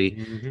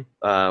 Basically,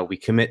 we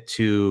commit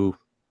to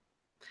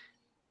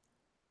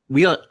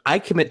I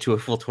commit to a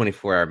full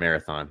 24-hour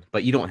marathon,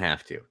 but you don't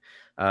have to.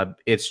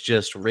 It's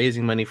just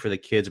raising money for the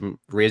kids,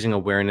 raising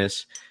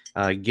awareness,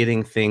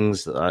 getting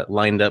things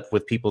lined up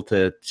with people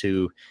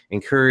to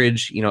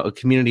encourage, a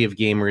community of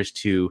gamers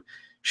to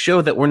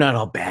show that we're not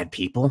all bad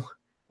people.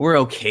 We're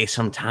okay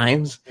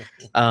sometimes,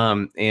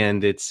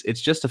 and it's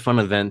just a fun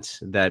event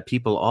that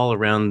people all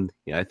around,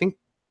 I think,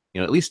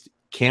 at least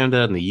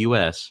Canada and the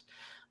U.S.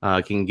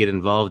 Can get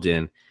involved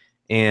in,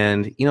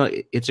 and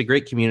it's a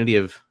great community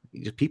of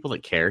just people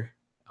that care,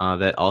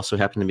 that also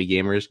happen to be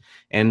gamers,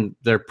 and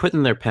they're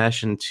putting their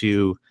passion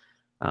to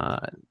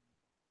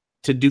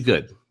do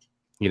good.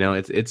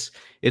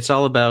 It's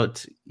all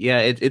about,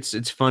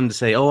 it's fun to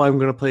say, oh, I'm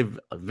going to play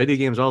video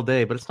games all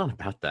day, but it's not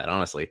about that,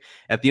 honestly.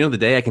 At the end of the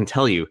day, I can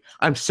tell you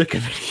I'm sick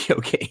of video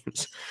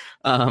games.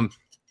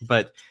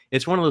 But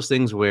it's one of those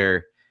things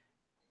where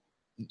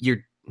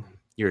you're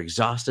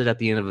exhausted at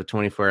the end of a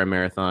 24-hour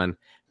marathon,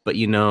 but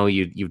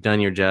you've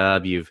done your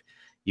job, you've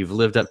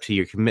lived up to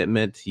your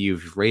commitment,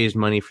 you've raised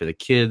money for the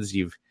kids,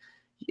 you've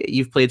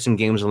played some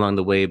games along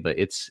the way, but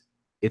it's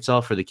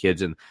all for the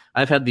kids. And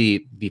I've had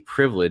the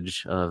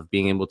privilege of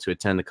being able to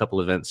attend a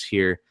couple events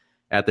here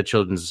at the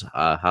Children's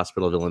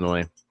Hospital of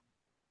Illinois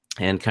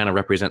and kind of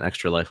represent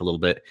Extra Life a little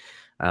bit.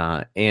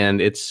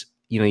 And it's,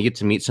 you get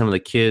to meet some of the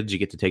kids, you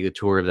get to take a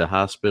tour of the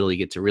hospital, you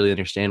get to really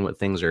understand what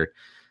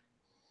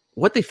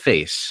they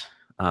face,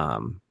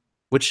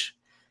 which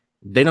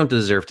they don't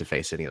deserve to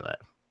face any of that.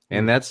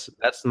 And that's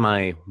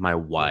my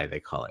why, they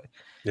call it.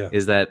 Yeah.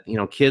 Is that,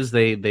 kids,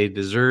 they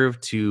deserve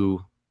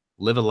to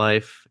live a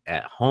life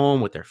at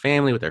home with their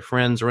family, with their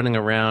friends, running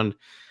around,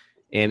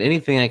 and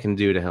anything I can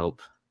do to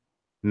help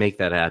make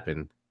that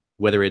happen,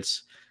 whether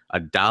it's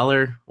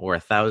 $1 or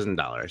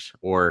 $1,000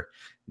 or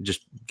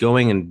just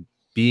going and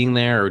being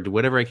there or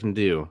whatever I can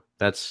do.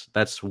 That's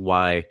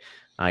why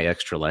I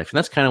Extra Life. And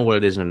that's kind of what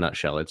it is in a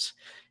nutshell. It's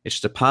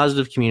just a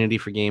positive community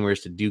for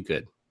gamers to do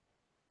good.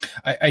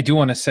 I do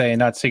want to say, and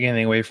not taking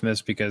anything away from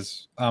this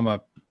because I'm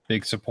a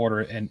big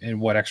supporter in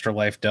what Extra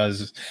Life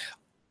does,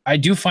 I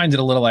do find it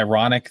a little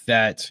ironic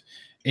that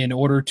in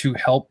order to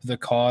help the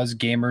cause,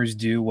 gamers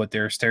do what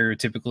they're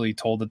stereotypically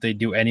told that they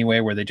do anyway,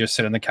 where they just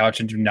sit on the couch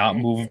and do not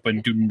move,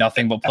 but do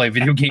nothing but play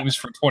video games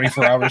for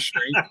 24 hours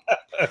straight.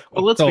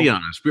 Well, let's be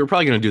honest. We were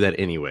probably going to do that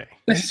anyway.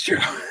 That's true.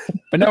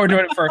 But now we're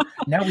doing it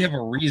now we have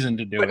a reason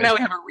to do it. But now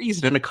we have a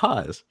reason and a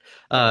cause.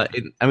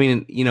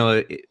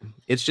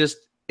 It's just,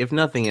 if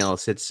nothing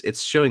else,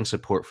 it's showing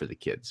support for the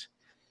kids.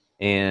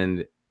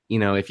 And,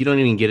 if you don't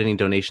even get any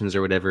donations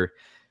or whatever,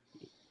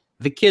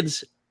 the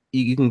kids,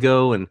 you can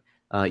go and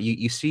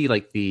you see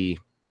like the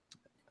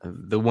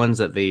ones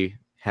that they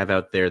have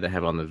out there that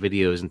have on the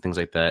videos and things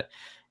like that,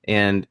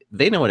 and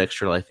they know what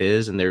Extra Life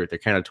is, and they're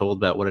kind of told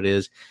about what it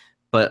is.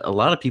 But a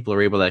lot of people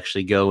are able to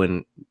actually go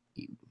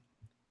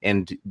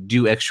and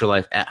do Extra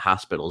Life at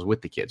hospitals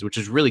with the kids, which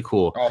is really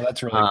cool. Oh,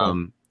 that's really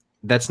cool.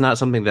 That's not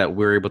something that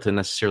we're able to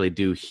necessarily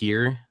do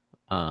here,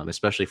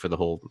 especially for the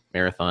whole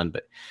marathon,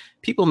 but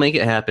people make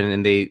it happen.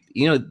 And they,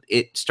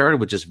 it started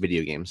with just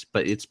video games,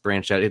 but it's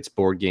branched out. It's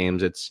board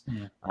games. It's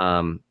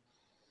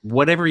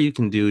whatever you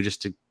can do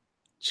just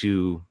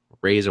to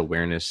raise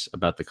awareness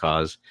about the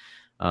cause,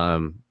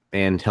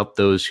 and help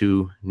those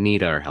who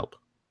need our help.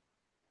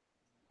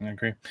 I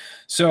agree.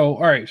 So,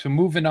 all right. So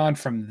moving on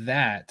from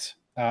that,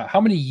 how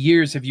many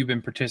years have you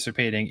been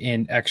participating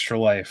in Extra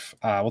Life?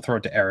 We'll throw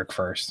it to Eric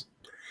first.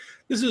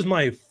 This is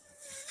my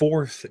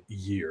 4th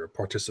year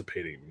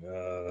participating,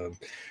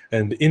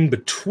 and in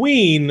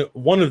between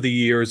one of the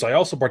years, I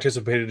also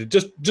participated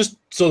just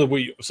so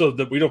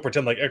that we don't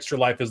pretend like Extra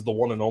Life is the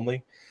one and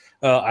only.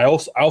 I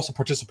also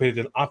participated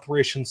in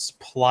Operation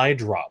Supply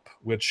Drop,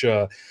 which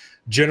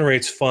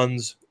generates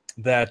funds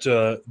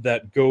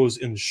that goes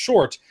in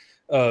short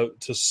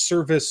to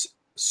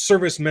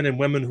servicemen and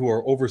women who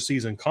are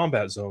overseas in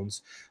combat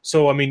zones.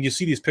 So I mean, you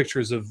see these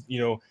pictures of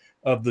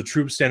the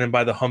troops standing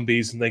by the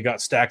Humvees, and they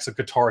got stacks of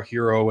Guitar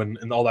Hero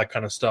and all that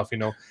kind of stuff,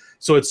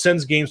 So it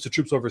sends games to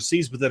troops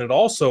overseas, but then it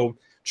also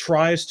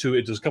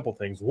it does a couple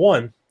things.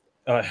 One,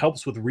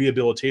 helps with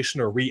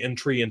rehabilitation or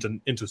re-entry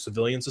into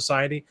civilian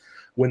society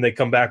when they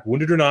come back,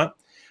 wounded or not.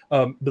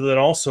 But then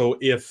also,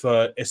 if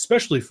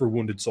especially for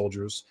wounded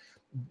soldiers,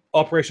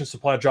 Operation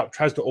Supply Drop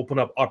tries to open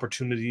up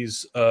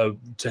opportunities to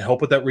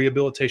help with that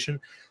rehabilitation.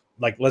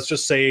 Like, let's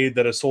just say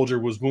that a soldier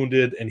was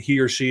wounded and he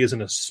or she is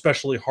an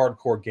especially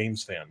hardcore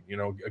games fan,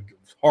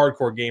 a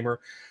hardcore gamer.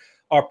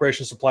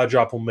 Operation Supply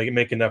Drop will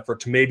make an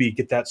effort to maybe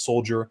get that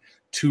soldier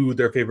to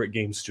their favorite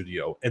game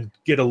studio and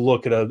get a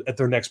look at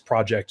their next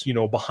project,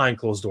 behind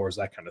closed doors,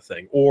 that kind of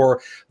thing.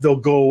 Or they'll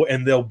go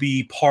and they'll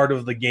be part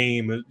of the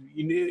game,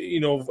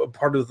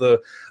 part of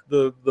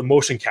the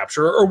motion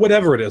capture or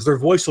whatever it is. Their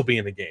voice will be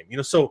in the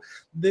game, So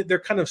they're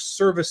kind of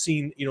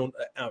servicing,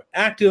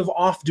 active,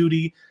 off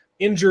duty,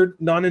 injured,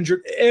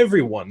 non-injured,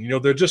 everyone.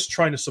 They're just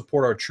trying to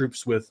support our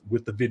troops with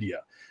the video,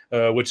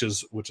 which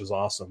is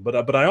awesome.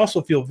 But I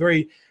also feel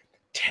very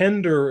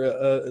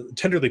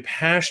tenderly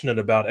passionate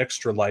about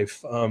Extra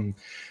Life.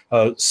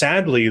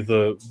 Sadly,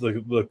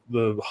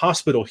 the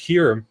hospital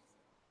here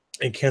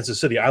in Kansas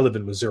City, I live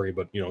in Missouri,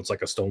 but it's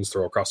like a stone's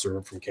throw across the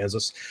river from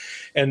Kansas,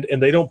 and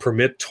they don't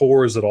permit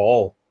tours at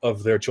all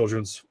of their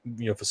children's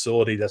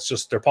facility. That's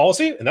just their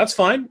policy, and that's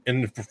fine,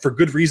 and for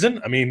good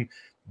reason. I mean,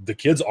 the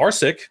kids are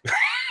sick.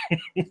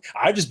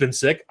 I've just been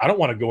sick. I don't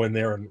want to go in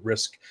there and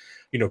risk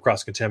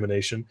cross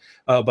contamination.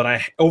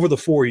 But over the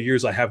 4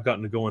 years, I have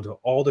gotten to go into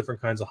all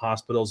different kinds of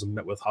hospitals and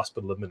met with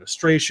hospital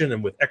administration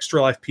and with Extra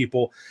Life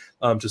people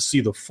to see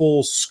the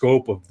full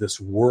scope of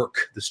this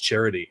work, this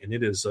charity. And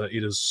it is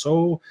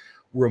so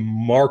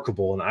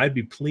remarkable. And I'd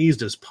be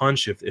pleased as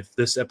punch if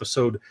this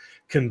episode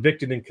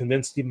convicted and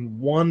convinced even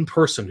one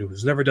person who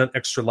has never done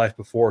Extra Life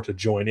before to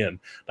join in.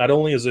 Not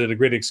only is it a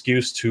great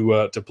excuse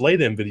to play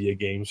them video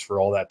games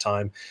for all that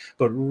time,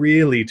 but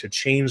really to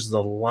change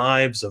the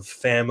lives of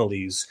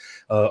families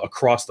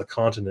across the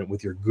continent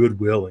with your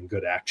goodwill and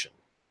good action.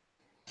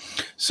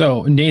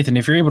 So, Nathan,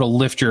 if you're able to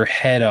lift your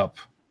head up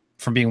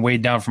from being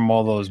weighed down from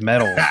all those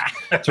metals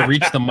to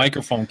reach the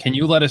microphone, can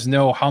you let us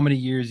know how many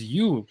years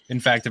you, in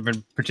fact, have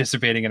been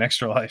participating in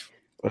Extra Life?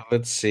 Well,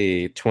 let's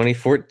see,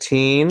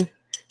 2014,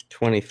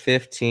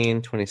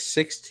 2015,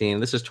 2016.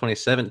 This is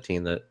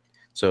 2017.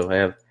 So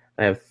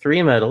I have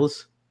 3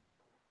 medals.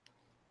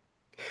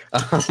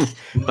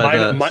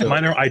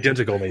 Mine are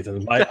identical,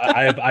 Nathan.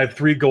 I have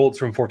 3 golds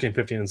from 14,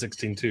 15, and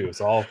 16 too.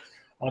 So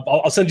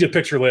I'll send you a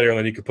picture later, and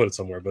then you can put it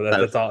somewhere. But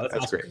that's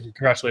awesome. Great.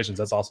 Congratulations,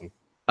 that's awesome.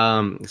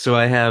 So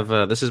I have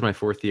this is my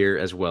 4th year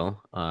as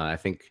well. I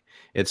think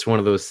it's one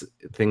of those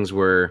things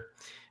where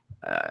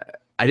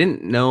I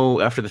didn't know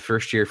after the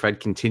first year if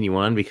I'd continue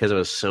on because I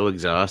was so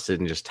exhausted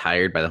and just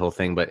tired by the whole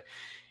thing. But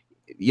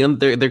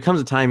there comes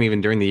a time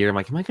even during the year I'm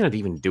like, am I going to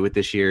even do it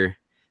this year?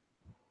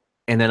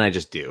 And then I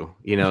just do.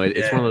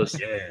 It's one of those.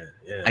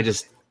 Yeah.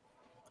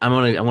 I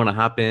want to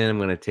hop in. I'm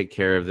going to take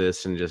care of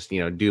this and just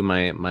do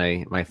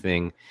my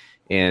thing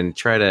and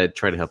try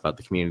to help out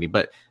the community.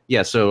 But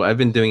yeah, so I've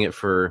been doing it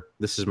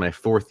this is my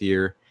 4th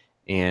year,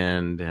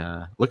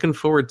 and looking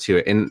forward to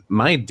it. And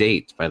my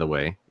date, by the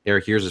way,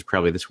 Eric, yours is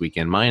probably this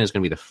weekend. Mine is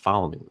going to be the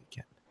following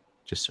weekend,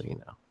 just so you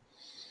know.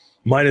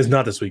 Mine is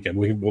not this weekend.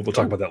 We'll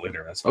talk about that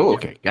later. That's fine. Oh,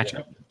 okay,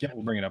 gotcha. Yeah,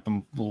 we'll bring it up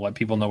and we'll let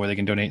people know where they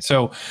can donate.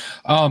 So,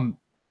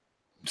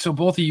 so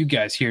both of you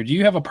guys here, do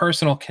you have a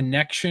personal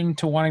connection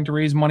to wanting to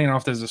raise money? I don't know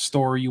if there's a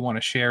story you want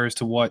to share as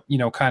to what,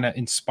 kind of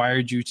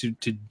inspired you to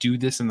do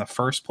this in the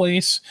first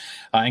place,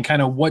 and kind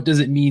of what does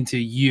it mean to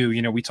you?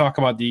 We talk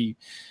about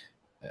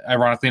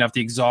ironically enough,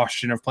 the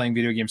exhaustion of playing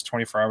video games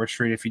 24 hours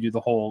straight if you do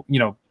the whole,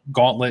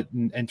 gauntlet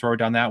and throw it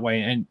down that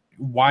way. And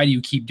why do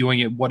you keep doing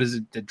it? What is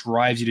it that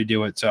drives you to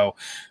do it? So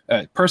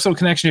personal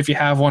connection, if you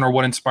have one, or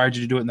what inspired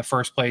you to do it in the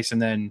first place. And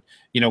then,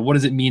 what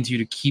does it mean to you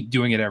to keep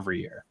doing it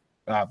every year?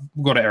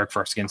 We'll go to Eric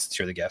first again, since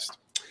you're the guest.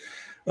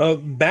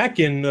 Back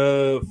in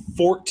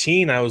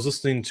 14, I was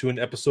listening to an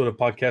episode of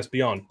Podcast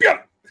Beyond.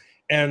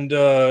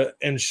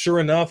 And sure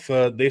enough,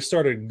 they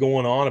started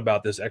going on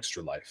about this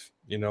Extra Life,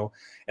 and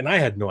I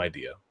had no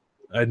idea.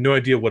 I had no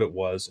idea what it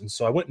was. And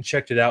so I went and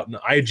checked it out, and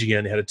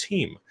IGN had a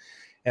team.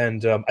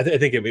 And I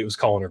think it was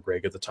Colin or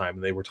Greg at the time,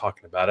 and they were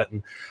talking about it.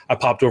 And I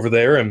popped over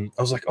there, and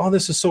I was like, oh,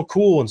 this is so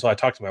cool. And so I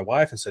talked to my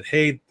wife and said,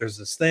 hey, there's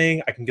this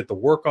thing. I can get the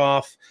work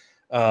off.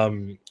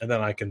 And then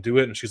I can do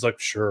it. And she's like,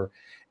 sure.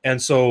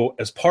 And so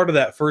as part of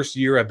that first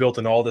year, I built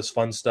in all this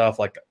fun stuff.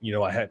 Like,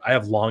 I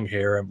have long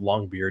hair and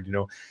long beard,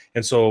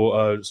 and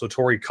so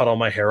Tori cut all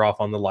my hair off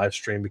on the live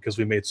stream because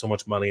we made so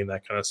much money and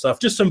that kind of stuff.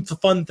 Just some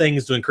fun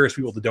things to encourage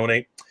people to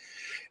donate.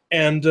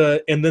 And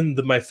then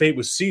my fate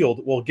was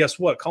sealed. Well, guess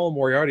what? Colin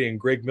Moriarty and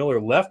Greg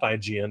Miller left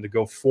IGN to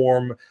go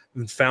form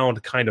and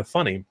found Kind of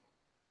Funny.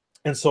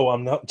 And so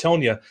I'm not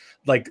telling you,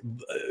 like,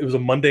 it was a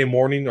Monday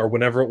morning or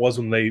whenever it was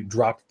when they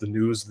dropped the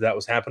news that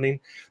was happening.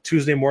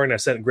 Tuesday morning, I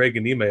sent Greg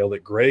an email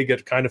at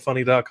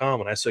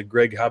greg@kindoffunny.com. And I said,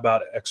 Greg, how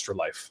about Extra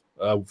Life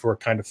for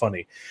Kind of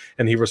Funny?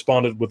 And he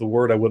responded with a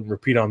word I wouldn't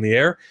repeat on the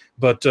air.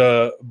 But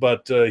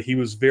he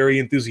was very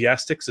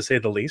enthusiastic, to say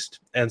the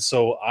least. And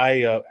so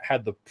I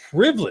had the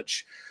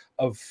privilege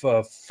of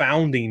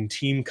founding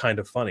Team Kind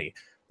of Funny.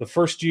 The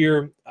first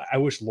year, I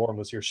wish Lauren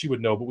was here. She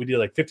would know, but we did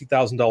like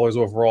 $50,000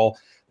 overall.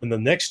 And the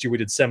next year, we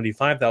did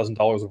 $75,000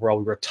 overall.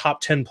 We were a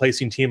top 10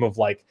 placing team of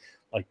like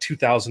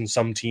 2,000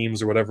 some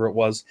teams or whatever it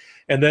was.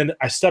 And then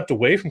I stepped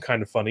away from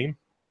Kind of Funny.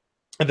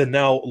 And then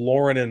now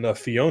Lauren and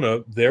Fiona,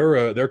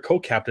 they're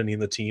co-captaining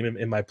the team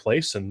in my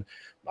place. And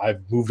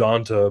I've moved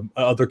on to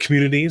other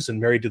communities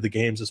and married to the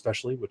games,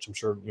 especially, which I'm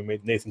sure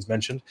Nathan's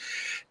mentioned.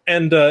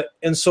 And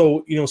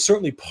so,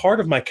 certainly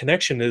part of my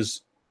connection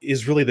is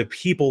really the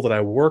people that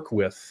I work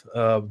with,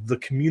 the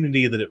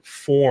community that it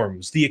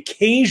forms, the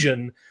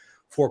occasion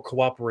for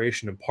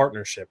cooperation and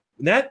partnership.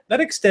 And that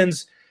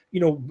extends,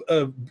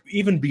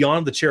 even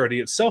beyond the charity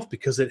itself,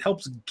 because it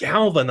helps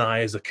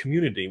galvanize a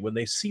community when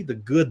they see the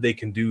good they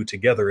can do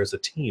together as a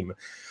team.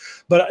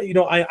 But,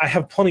 I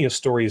have plenty of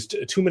stories,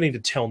 too many to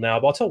tell now,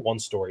 but I'll tell one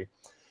story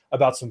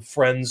about some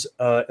friends,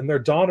 and their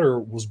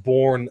daughter was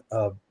born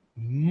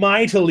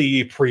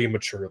mightily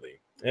prematurely.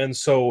 And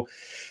so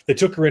they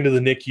took her into the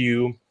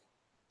NICU.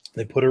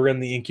 They put her in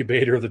the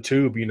incubator, the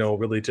tube,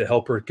 really to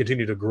help her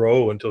continue to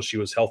grow until she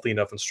was healthy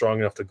enough and strong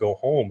enough to go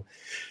home.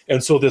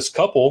 And so this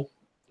couple,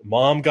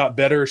 mom got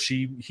better.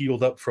 She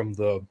healed up from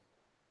the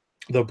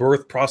the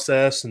birth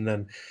process, and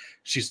then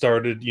she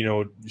started,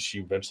 she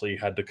eventually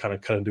had to kind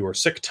of cut into her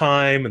sick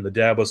time, and the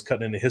dad was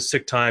cutting into his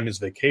sick time, his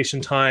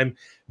vacation time,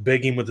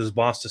 begging with his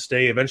boss to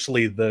stay.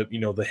 Eventually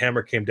the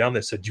hammer came down.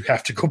 They said, you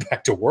have to go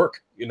back to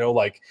work,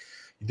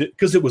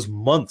 because it was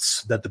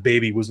months that the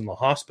baby was in the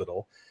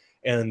hospital,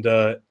 and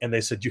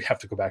they said, you have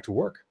to go back to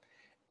work.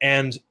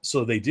 And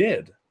so they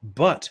did,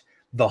 but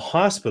the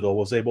hospital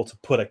was able to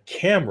put a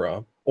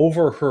camera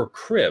over her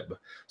crib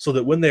so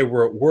that when they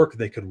were at work,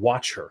 they could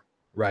watch her,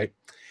 right?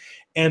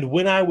 And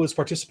when I was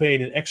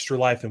participating in Extra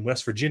Life in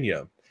West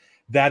Virginia,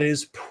 that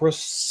is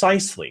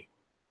precisely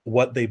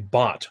what they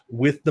bought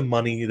with the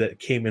money that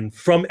came in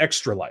from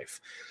Extra Life.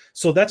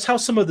 So that's how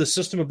some of the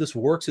system of this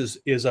works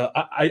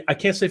I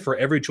can't say for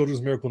every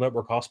Children's Miracle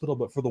Network hospital,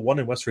 but for the one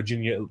in West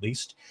Virginia at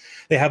least,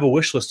 they have a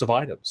wish list of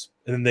items.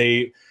 And then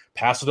they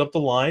pass it up the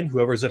line,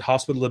 whoever's at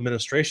hospital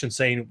administration,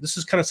 saying, this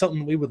is kind of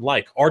something we would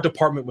like. Our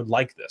department would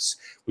like this.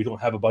 We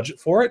don't have a budget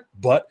for it,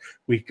 but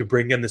we could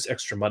bring in this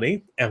extra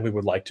money, and we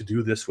would like to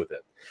do this with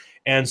it.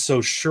 And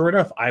so sure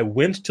enough, I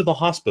went to the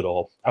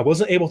hospital. I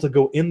wasn't able to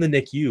go in the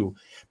NICU,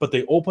 but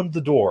they opened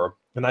the door,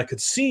 and I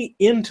could see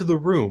into the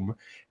room,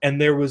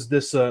 and there was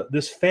this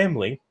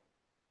family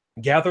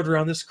gathered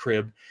around this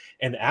crib.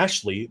 And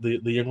Ashley,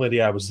 the young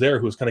lady I was there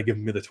who was kind of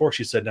giving me the tour,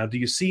 she said, now, do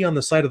you see on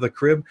the side of the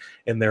crib?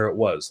 And there it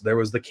was. There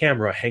was the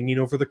camera hanging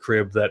over the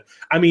crib that,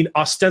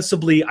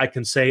 ostensibly, I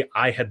can say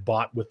I had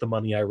bought with the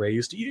money I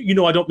raised.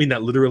 I don't mean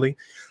that literally,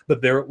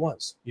 but there it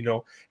was,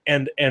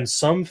 and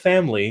some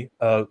family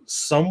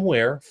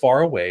somewhere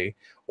far away,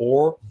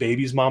 or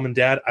baby's mom and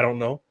dad, I don't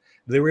know,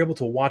 they were able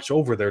to watch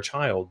over their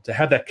child, to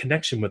have that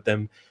connection with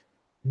them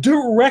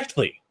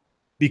directly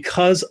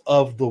because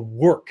of the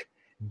work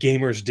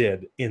gamers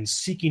did in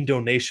seeking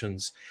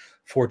donations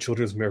for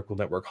Children's Miracle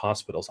Network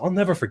hospitals. I'll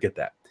never forget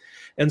that.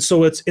 And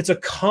so it's a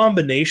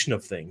combination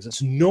of things.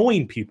 It's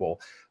knowing people.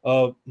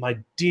 My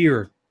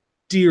dear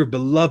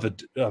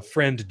beloved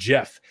friend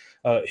Jeff,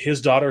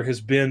 his daughter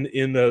has been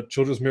in the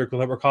Children's Miracle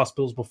Network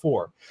hospitals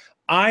before.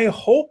 I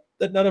hope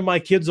that none of my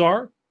kids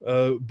are,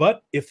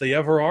 but if they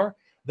ever are,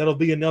 that'll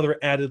be another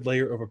added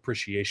layer of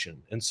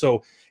appreciation. And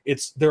so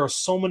there are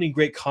so many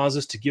great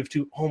causes to give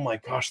to. Oh my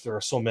gosh, there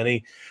are so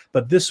many.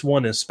 But this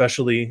one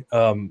especially,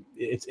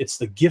 it's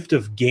the gift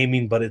of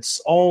gaming, but it's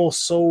all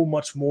so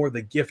much more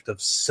the gift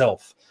of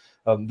self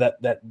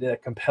that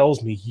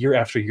compels me year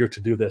after year to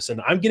do this. And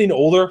I'm getting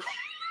older.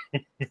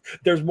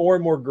 There's more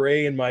and more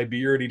gray in my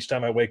beard each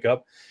time I wake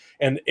up.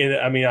 And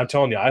I'm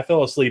telling you, I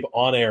fell asleep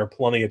on air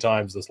plenty of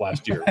times this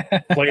last year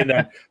playing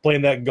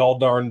that gall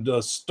darned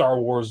Star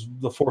Wars: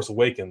 The Force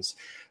Awakens.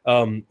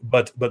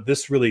 But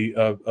this really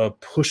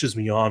pushes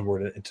me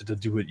onward to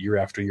do it year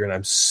after year, and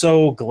I'm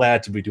so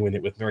glad to be doing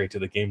it with Married to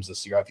the Games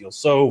this year. I feel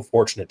so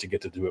fortunate to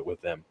get to do it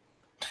with them.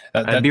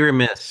 I'd be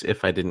remiss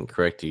if I didn't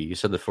correct you. You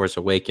said The Force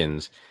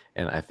Awakens,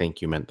 and I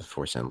think you meant The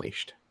Force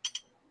Unleashed.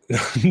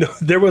 No,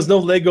 there was no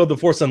Lego The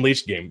Force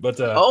Unleashed game, but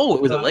it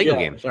was a Lego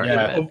game. Sorry,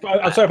 I'm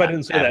sorry if I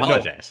didn't say that. I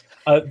apologize.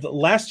 No.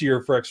 Last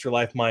year for Extra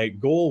Life, my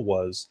goal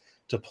was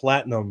to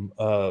platinum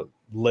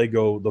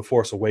Lego The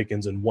Force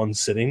Awakens in one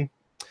sitting,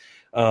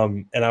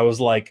 and I was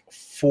like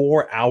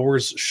 4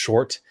 hours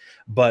short.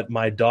 But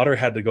my daughter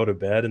had to go to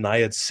bed, and I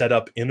had set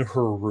up in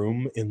her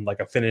room in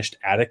like a finished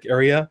attic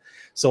area.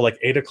 So like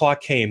 8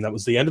 o'clock came. That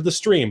was the end of the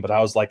stream. But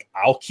I was like,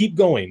 I'll keep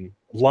going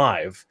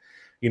live,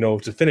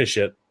 to finish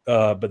it.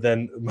 But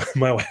then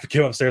my wife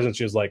came upstairs and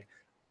she was like,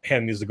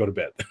 Hannah needs to go to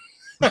bed.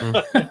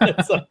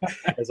 so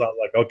I was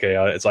like,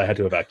 okay. So I had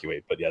to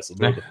evacuate. But yes,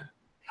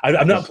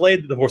 I've not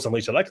played The Force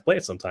Unleashed. I'd like to play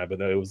it sometime, but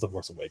no, it was The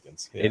Force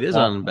Awakens. Yeah. It is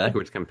on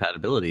backwards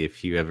compatibility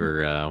if you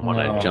ever want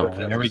to jump.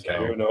 There we go.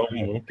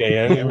 Okay,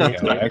 there we go.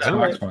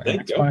 Xbox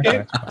One.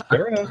 Okay.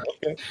 Fair enough.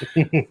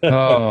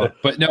 Okay.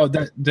 But no,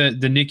 the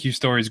NICU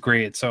story is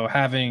great. So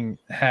having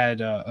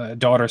had a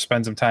daughter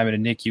spend some time at a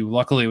NICU,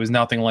 luckily it was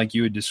nothing like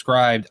you had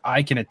described.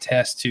 I can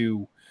attest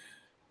to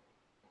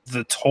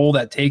the toll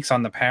that takes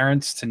on the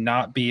parents to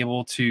not be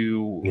able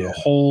to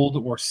hold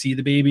or see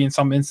the baby in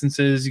some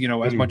instances,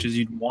 as much as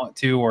you'd want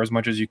to, or as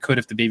much as you could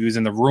if the baby was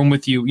in the room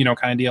with you,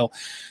 kind of deal.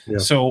 Yeah.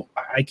 So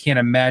I can't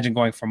imagine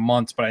going for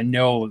months, but I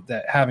know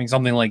that having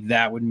something like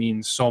that would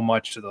mean so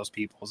much to those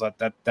people. So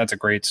that's a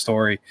great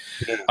story.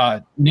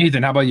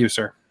 Nathan, how about you,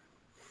 sir?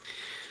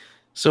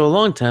 So a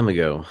long time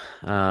ago,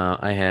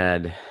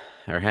 I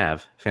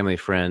have family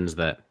friends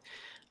that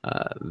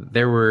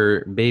there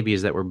were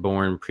babies that were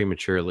born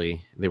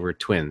prematurely. They were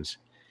twins,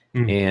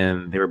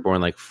 and they were born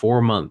like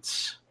 4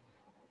 months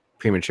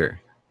premature,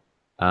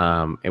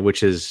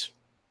 which is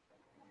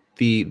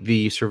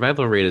the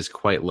survival rate is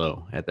quite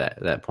low at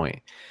that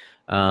point.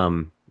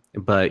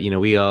 But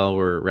we all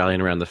were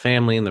rallying around the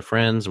family and the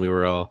friends, and we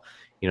were all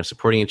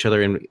supporting each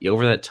other. And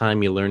over that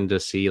time, you learn to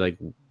see like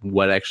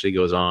what actually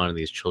goes on in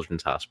these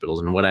children's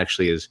hospitals and what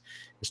actually is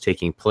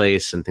taking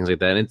place and things like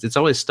that. And it's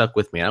always stuck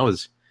with me.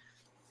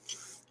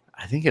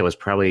 I think it was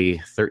probably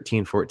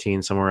 13,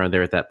 14, somewhere around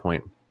there at that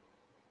point.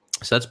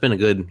 So that's been a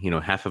good,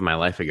 half of my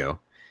life ago.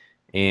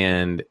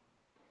 And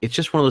it's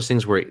just one of those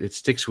things where it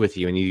sticks with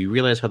you, and you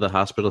realize how the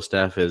hospital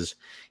staff is,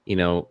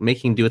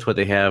 making do with what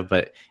they have,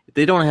 but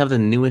they don't have the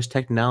newest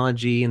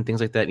technology and things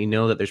like that. You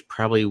know that there's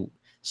probably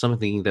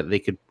something that they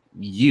could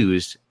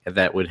use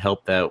that would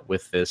help out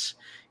with this,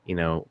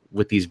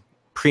 with these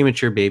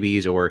premature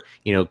babies, or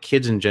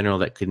kids in general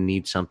that could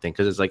need something.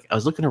 Because it's like I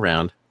was looking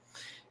around,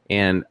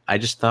 and I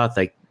just thought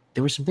like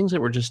there were some things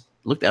that were just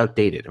looked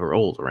outdated or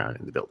old around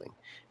in the building.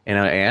 And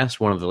I asked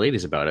one of the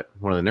ladies about it,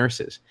 one of the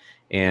nurses,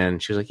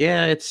 and she was like,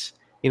 "Yeah, it's."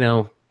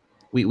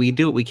 We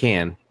do what we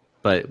can,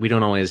 but we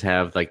don't always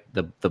have like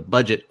the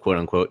budget, quote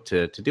unquote,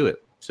 to do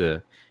it,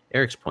 to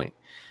Eric's point.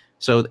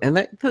 So, and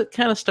that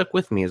kind of stuck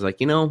with me, is like,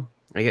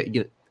 I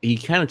get, you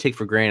kind of take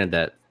for granted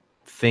that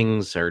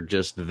things are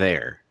just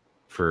there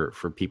for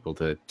people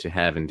to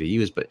have and to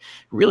use, but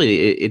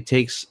really it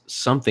takes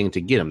something to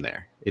get them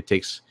there. It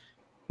takes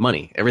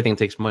money. Everything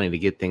takes money to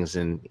get things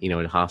in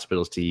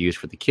hospitals to use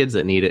for the kids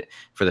that need it,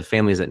 for the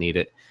families that need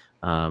it.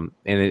 And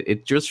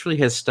it just really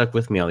has stuck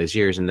with me all these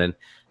years. And then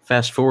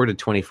fast forward to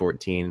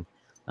 2014,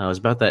 it was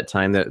about that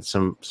time that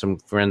some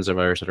friends of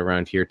ours that are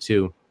around here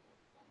too,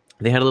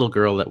 they had a little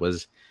girl that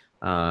was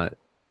that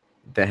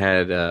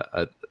had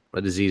a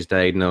disease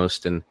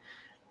diagnosed, and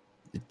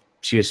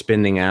she was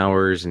spending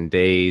hours and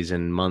days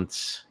and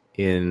months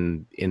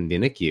in the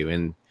NICU,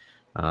 and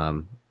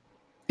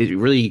it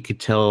really, you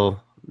could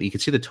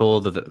see the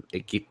toll that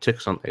it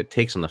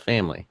takes on the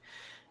family.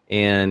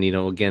 And,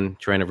 again,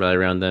 trying to rally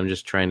around them,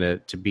 just trying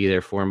to be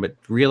there for them, but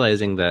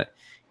realizing that,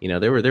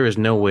 there was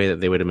no way that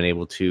they would have been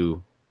able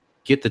to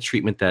get the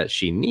treatment that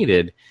she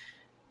needed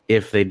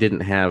if they didn't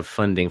have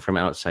funding from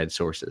outside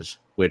sources,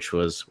 which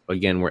was,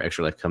 again, where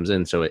Extra Life comes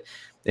in. So it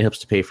helps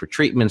to pay for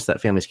treatments that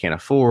families can't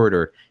afford,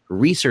 or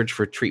research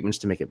for treatments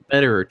to make it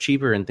better or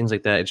cheaper and things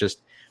like that. It's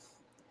just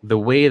the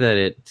way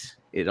that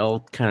it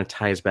all kind of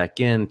ties back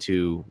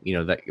into,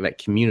 that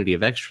community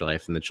of Extra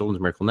Life and the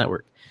Children's Miracle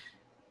Network.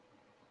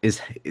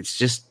 It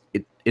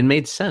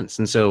made sense.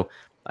 And so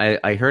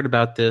I heard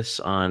about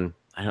this on,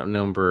 I don't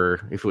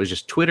remember if it was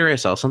just Twitter. I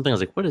saw something. I was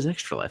like, what is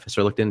Extra Life? So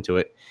I looked into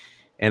it,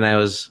 and I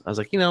was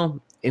like,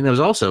 and it was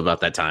also about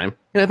that time,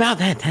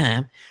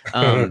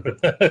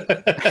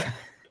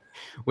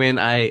 when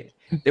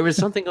there was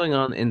something going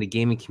on in the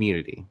gaming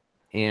community,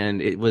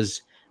 and it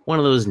was one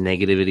of those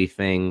negativity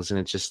things. And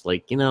it's just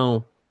like,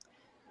 gamers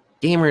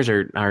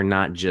are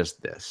not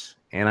just this.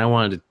 And I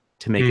wanted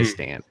to make a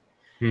stand.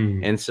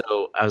 And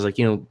so I was like,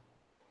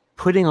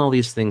 putting all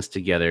these things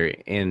together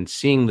and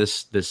seeing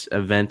this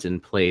event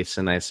in place,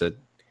 and I said,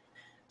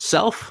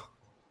 "Self,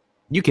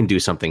 you can do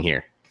something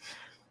here."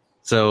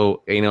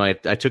 So, I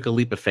took a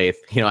leap of faith.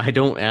 I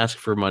don't ask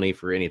for money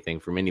for anything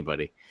from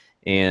anybody,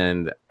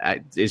 and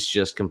it's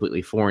just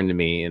completely foreign to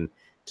me. And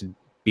to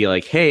be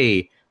like,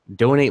 "Hey,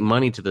 donate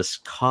money to this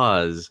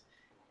cause,"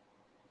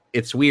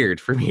 it's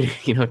weird for me to,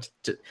 it's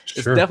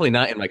definitely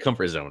not in my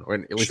comfort zone, or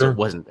at least it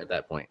wasn't at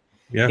that point.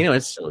 Yeah.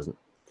 It still isn't.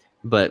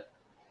 But,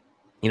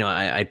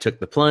 I took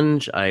the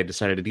plunge. I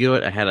decided to do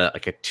it. I had a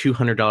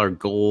 $200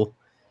 goal,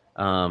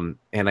 and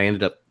I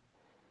ended up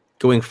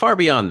going far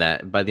beyond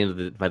that by the end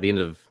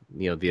of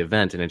the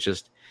event. And it's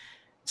just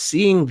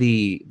seeing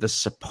the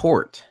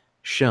support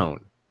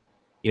shown,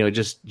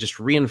 just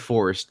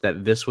reinforced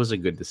that this was a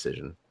good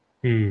decision.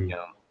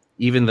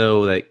 Even though,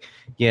 like,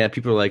 yeah,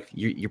 people are like,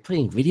 you're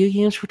playing video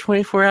games for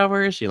 24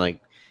 hours. You're like,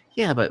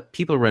 yeah, but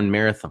people run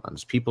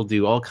marathons. People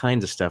do all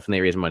kinds of stuff, and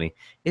they raise money.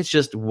 It's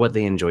just what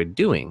they enjoy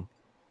doing.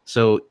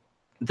 So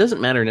it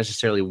doesn't matter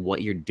necessarily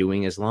what you're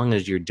doing, as long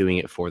as you're doing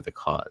it for the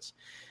cause.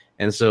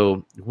 And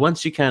so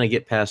once you kind of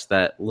get past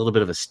that little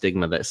bit of a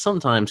stigma that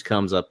sometimes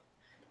comes up,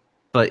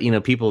 but,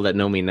 people that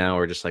know me now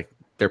are just like,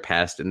 they're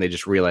past it, and they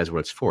just realize what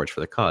it's for. It's for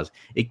the cause.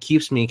 It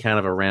keeps me kind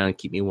of around,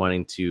 keep me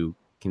wanting to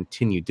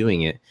continue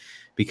doing it,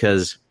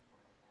 because,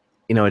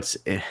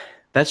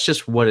 that's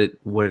just what it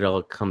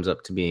all comes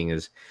up to being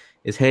is,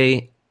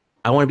 hey,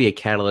 I want to be a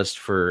catalyst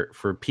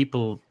for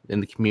people in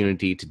the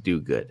community to do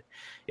good.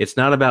 It's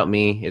not about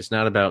me. It's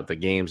not about the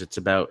games. It's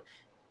about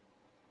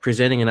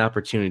presenting an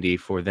opportunity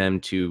for them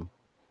to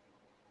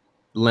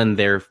lend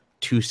their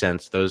 2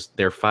 cents,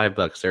 their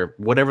 $5, their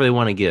whatever they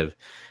want to give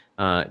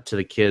to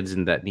the kids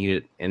and that need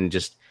it, and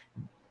just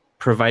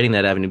providing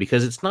that avenue,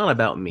 because it's not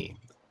about me.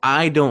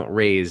 I don't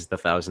raise the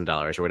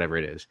 $1,000 or whatever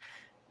it is.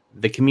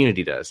 The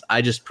community does.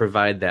 I just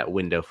provide that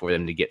window for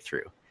them to get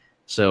through.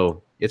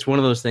 So it's one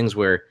of those things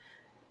where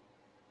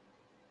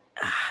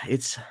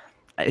it's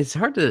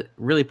hard to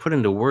really put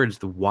into words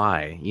the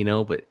why,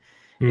 but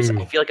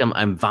I feel like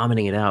I'm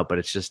vomiting it out, but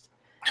it's just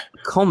a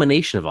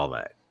culmination of all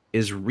that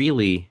is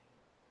really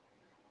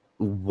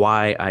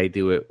why I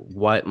do it,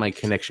 what my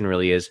connection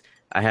really is.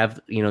 I have,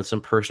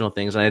 some personal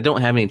things, and I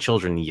don't have any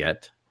children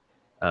yet.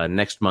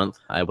 Next month,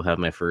 I will have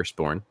my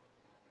firstborn.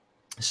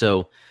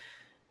 So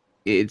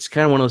it's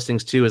kind of one of those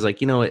things too, is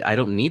like, I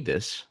don't need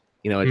this.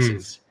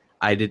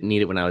 I didn't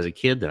need it when I was a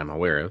kid that I'm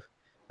aware of.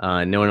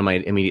 No one in my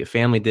immediate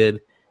family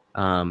did.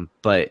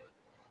 But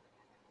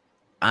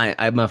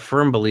I'm a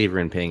firm believer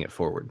in paying it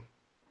forward.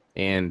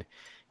 And,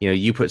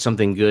 you put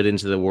something good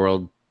into the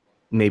world,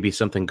 maybe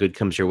something good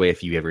comes your way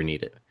if you ever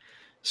need it.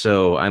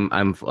 So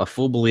I'm a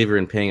full believer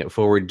in paying it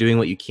forward, doing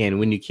what you can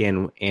when you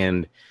can,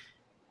 and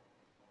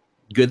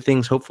good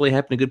things hopefully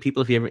happen to good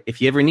people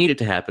if you ever need it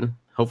to happen.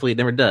 Hopefully it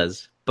never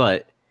does,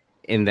 but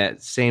in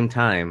that same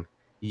time,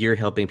 you're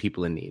helping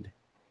people in need.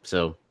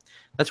 So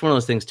that's one of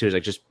those things too, is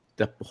like just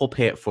the whole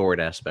pay it forward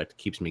aspect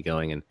keeps me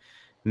going and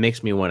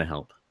makes me want to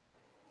help.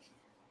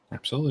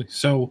 Absolutely.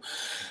 So,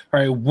 all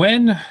right,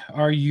 when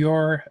are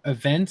your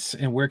events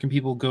and where can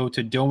people go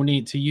to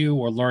donate to you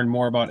or learn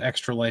more about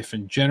Extra Life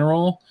in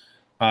general?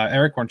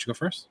 Eric, why don't you go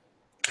first?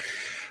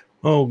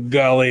 Oh,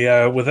 golly.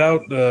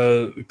 Without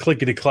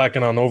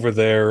clickety-clacking on over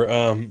there,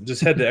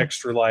 just head to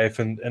Extra Life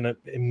and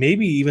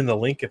maybe even the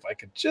link, if I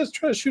could just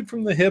try to shoot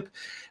from the hip,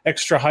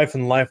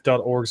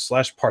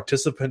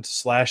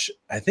 extra-life.org/participant/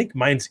 I think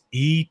mine's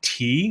ET,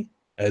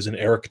 as in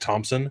Eric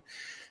Thompson.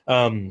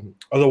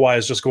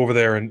 Otherwise, just go over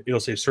there and it'll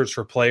say search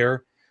for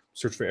player,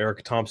 search for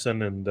Eric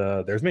Thompson, and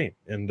there's me.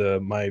 And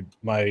my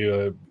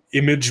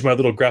image, my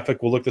little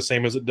graphic will look the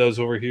same as it does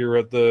over here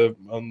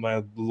on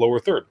my lower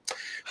third.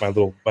 My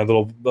little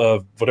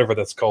whatever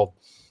that's called,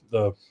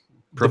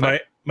 my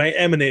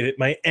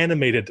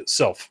animated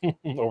self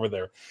over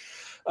there.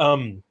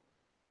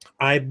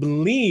 I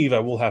believe I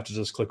will have to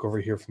just click over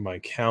here for my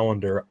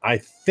calendar. I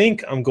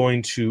think I'm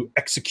going to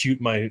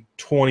execute my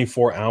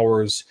 24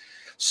 hours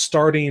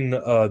starting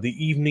the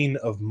evening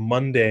of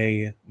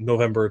Monday,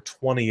 November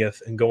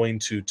 20th, and going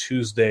to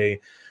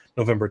Tuesday,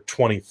 November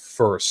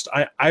 21st.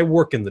 I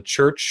work in the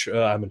church.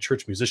 I'm a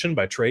church musician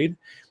by trade,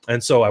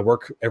 and so I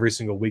work every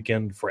single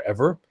weekend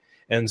forever.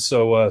 And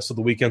so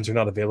the weekends are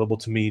not available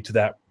to me to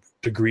that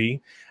degree.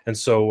 And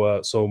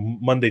so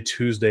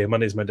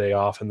Monday's my day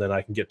off, and then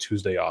I can get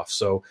Tuesday off.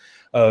 So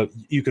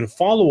you can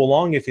follow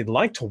along if you'd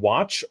like to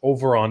watch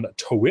over on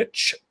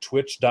Twitch,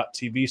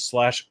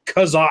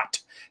 twitch.tv/Khazat.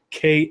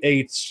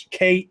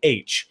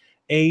 KHAZAT.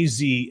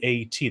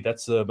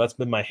 That's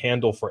been my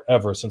handle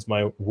forever since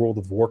my World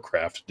of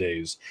Warcraft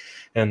days,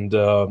 and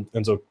so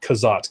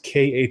Khazat,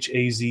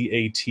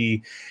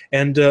 KHAZAT.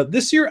 And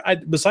this year,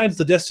 besides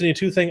the Destiny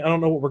 2 thing, I don't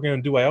know what we're going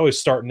to do. I always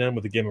start and end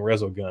with the Game of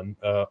Rezo gun,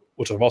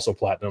 which I've also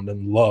platinumed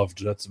and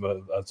loved. That's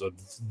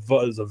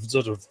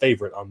such a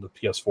favorite on the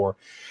PS4.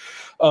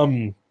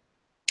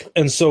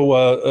 And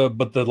so,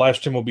 but the live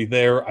stream will be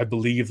there, I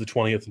believe, the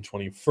 20th and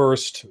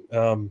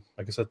 21st.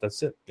 Like I said,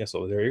 that's it. Yeah,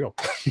 so there you go.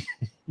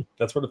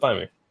 That's where to find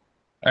me.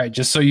 All right,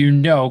 just so you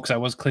know, because I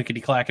was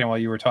clickety-clacking while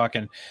you were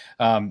talking,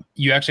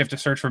 you actually have to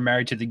search for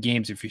Married to the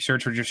Games. If you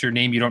search for just your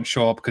name, you don't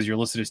show up because you're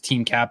listed as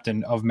team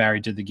captain of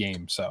Married to the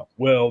Game. So,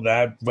 well,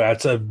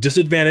 that's a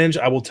disadvantage.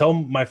 I will tell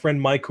my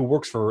friend Mike, who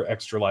works for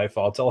Extra Life,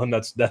 I'll tell him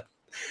that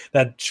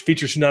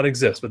feature should not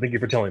exist, but thank you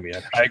for telling me.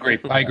 I agree.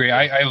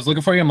 I was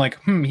looking for you. I'm like,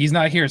 he's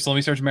not here. So let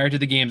me search Married to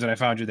the Games, and I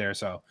found you there.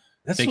 So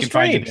that's they so can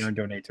strange. find you there and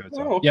donate to it.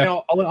 So, oh, okay. Yeah,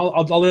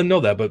 I'll let them know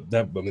that. But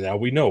now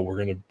we know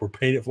we're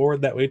paying it forward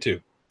that way too.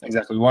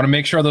 Exactly. We want to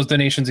make sure those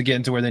donations are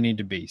getting to where they need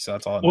to be. So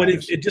that's all.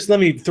 Just let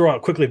me throw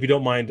out quickly, if you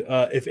don't mind.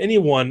 If any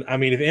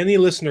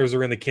listeners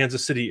are in the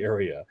Kansas City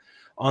area,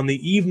 on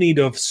the evening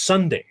of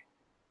Sunday,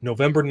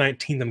 November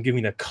 19th, I'm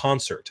giving a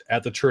concert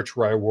at the church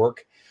where I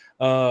work.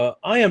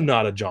 I am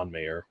not a John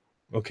Mayer.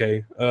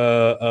 Okay.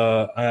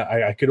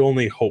 I could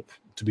only hope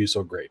to be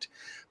so great.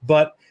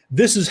 But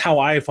this is how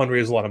I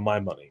fundraise a lot of my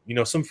money. You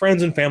know, some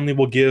friends and family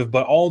will give,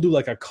 but I'll do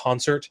like a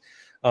concert,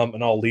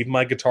 and I'll leave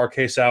my guitar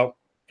case out,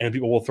 and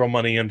people will throw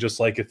money in just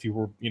like if you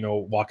were,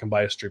 walking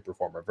by a street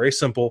performer. Very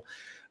simple.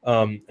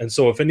 And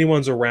so if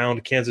anyone's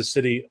around Kansas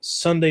City,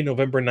 Sunday,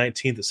 November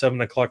 19th at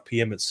 7:00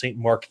 p.m. at St.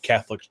 Mark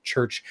Catholic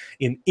Church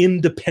in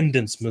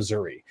Independence,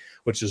 Missouri,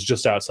 which is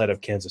just outside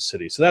of Kansas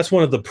City. So that's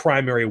one of the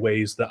primary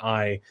ways that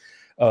I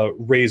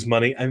raise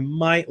money. I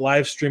might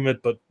live stream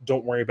it, but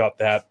don't worry about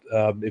that.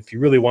 If you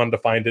really wanted to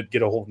find it,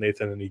 get a hold of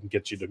Nathan and he can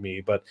get you to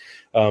me. But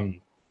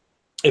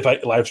if I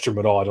live stream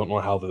at all, I don't know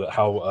how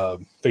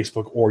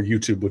Facebook or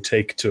YouTube would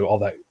take to all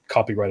that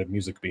copyrighted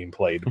music being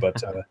played.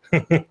 But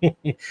but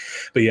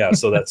yeah,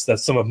 so that's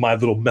some of my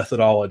little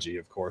methodology,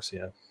 of course.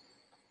 Yeah.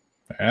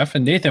 Fair enough.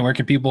 And Nathan, where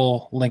can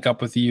people link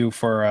up with you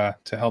for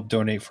to help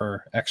donate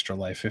for Extra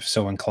Life if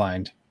so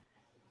inclined?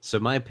 So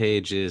my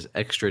page is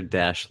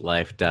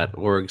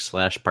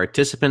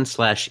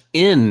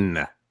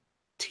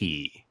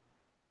extra-life.org/participant/NT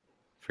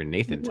for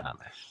Nathan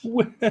Thomas.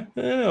 Well.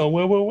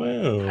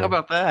 How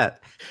about that?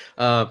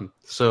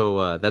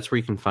 So that's where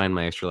you can find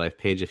my Extra Life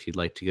page if you'd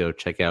like to go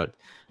check out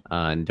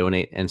and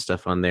donate and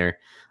stuff on there.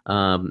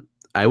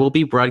 I will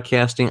be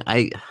broadcasting.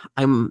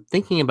 I'm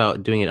thinking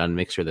about doing it on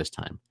Mixer this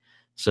time.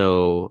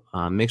 So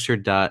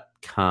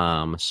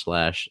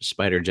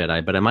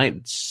mixer.com/SpiderJedi, but I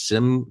might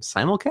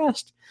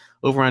simulcast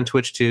over on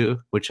Twitch too,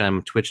 which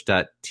I'm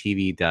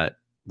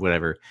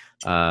twitch.tv.whatever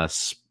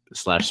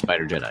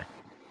 /SpiderJedi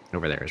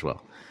over there as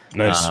well.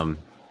 Nice.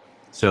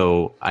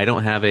 So I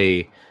don't have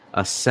a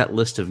set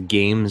list of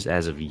games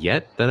as of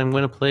yet that I'm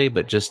going to play,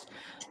 but just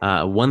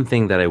one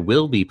thing that I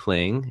will be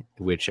playing,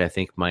 which I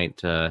think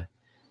might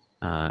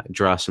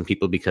draw some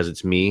people because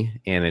it's me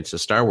and it's a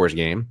Star Wars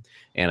game,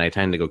 and I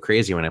tend to go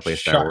crazy when I play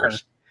Star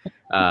Wars.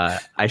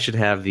 I should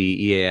have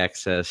the EA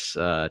Access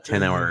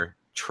 10-hour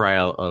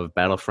trial of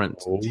Battlefront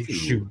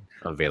 2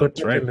 available.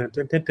 That's right. That's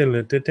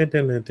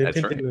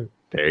right.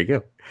 There you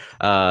go.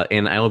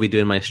 And I will be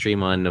doing my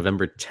stream on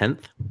November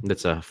 10th.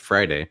 That's a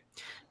Friday.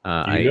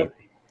 I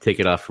take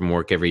it off from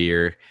work every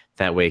year.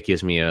 That way it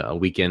gives me a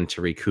weekend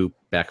to recoup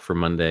back for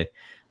Monday.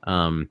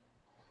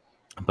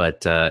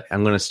 But I'm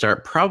going to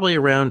start probably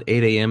around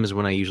 8 a.m. is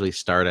when I usually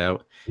start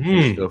out.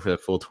 Go for the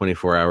full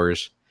 24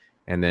 hours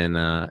and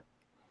then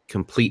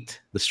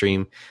complete the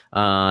stream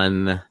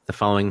on the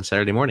following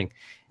Saturday morning.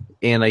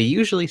 And I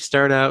usually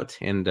start out,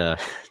 and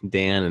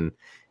Dan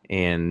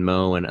and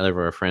Mo and other of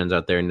our friends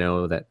out there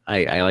know that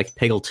I like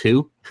Peggle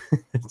 2.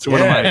 It's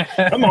one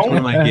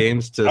of my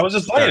games to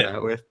start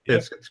out with. Yeah.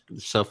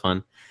 It's so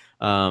fun.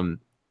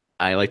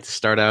 I like to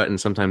start out and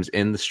sometimes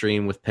end the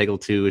stream with Peggle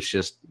 2. It's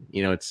just,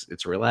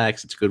 it's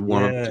relaxed. It's a good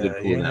warm up. It's a good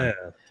cool down.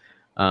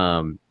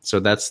 So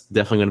that's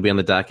definitely going to be on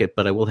the docket,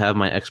 but I will have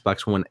my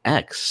Xbox One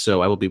X.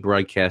 So I will be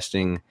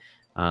broadcasting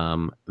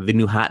the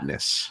new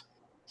hotness,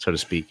 so to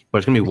speak. But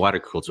it's going to be water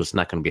cooled, so it's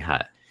not going to be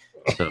hot.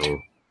 So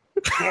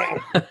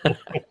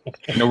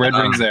no red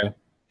rings there.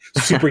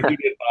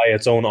 Superheated by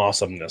its own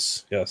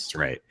awesomeness. Yes.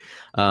 Right.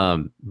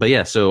 But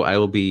yeah, so I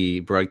will be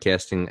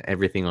broadcasting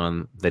everything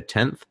on the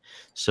 10th.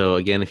 So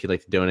again, if you'd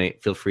like to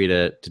donate, feel free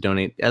to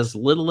donate as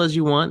little as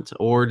you want,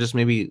 or just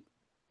maybe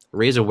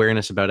raise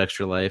awareness about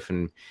Extra Life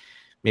and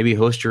maybe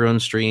host your own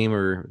stream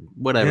or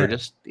whatever. Yeah.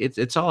 Just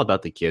it's all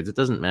about the kids. It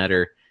doesn't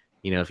matter,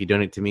 if you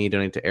donate to me,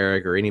 donate to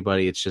Eric or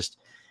anybody. It's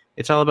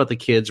all about the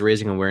kids,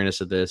 raising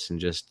awareness of this and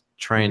just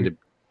trying to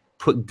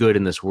put good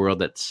in this world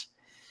that's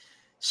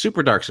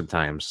super dark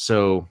sometimes.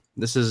 So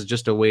this is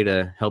just a way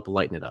to help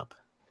lighten it up.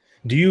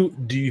 Have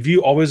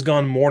you always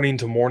gone morning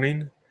to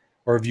morning,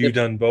 or have you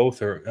done both?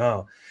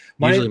 Or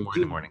usually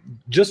morning to morning.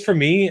 Just for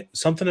me,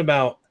 something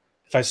about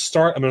if I'm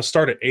going to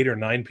start at 8 or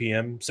 9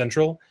 p.m.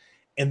 Central,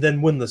 and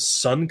then when the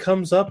sun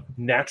comes up,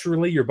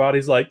 naturally your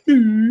body's like,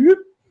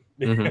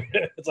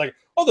 it's like,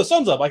 oh, the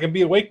sun's up. I can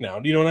be awake now.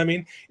 Do you know what I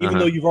mean? Even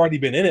though you've already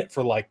been in it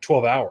for like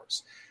 12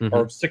 hours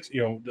or 6,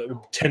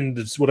 10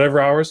 to whatever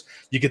hours,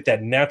 you get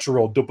that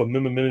natural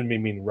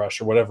dopamine rush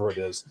or whatever it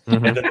is.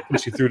 And then it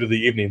pushes you through to the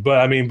evening.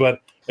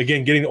 But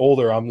again, getting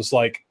older, I'm just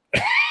like.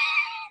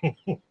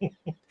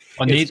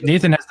 Well,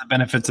 Nathan has the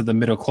benefits of the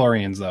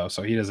midichlorians, though,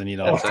 so he doesn't need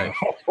all that stuff.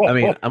 I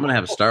mean, I'm going to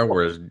have Star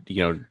Wars,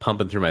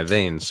 pumping through my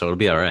veins, so it'll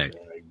be all right.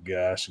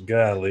 Gosh,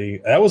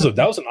 golly, that was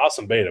an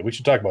awesome beta. We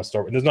should talk about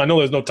Star Wars. I know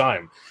there's no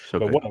time,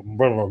 but what a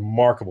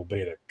remarkable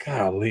beta.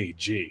 Golly,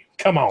 gee,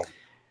 come on.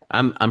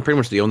 I'm pretty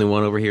much the only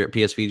one over here at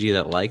PSVG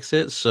that likes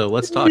it, so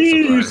let's talk.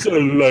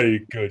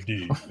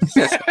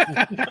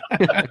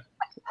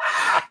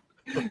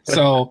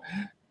 So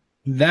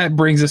that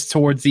brings us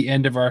towards the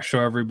end of our show,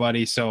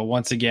 everybody. So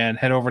once again,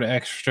 head over to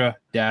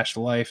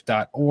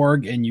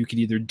extra-life.org and you can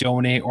either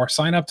donate or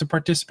sign up to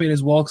participate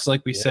as well. Because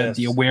like we said,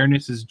 the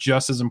awareness is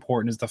just as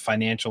important as the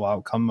financial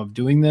outcome of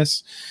doing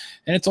this.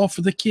 And it's all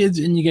for the kids,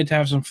 and you get to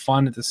have some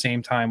fun at the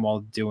same time while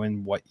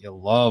doing what you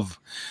love.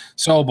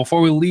 So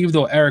before we leave,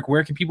 though, Eric,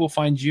 where can people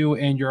find you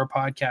and your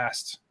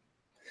podcast?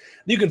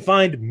 You can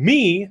find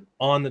me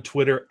on the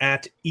Twitter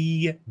at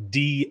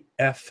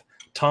EDF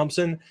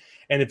Thompson.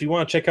 And if you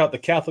want to check out the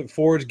Catholic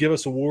Forge, give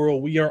us a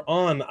whirl. We are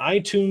on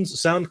iTunes,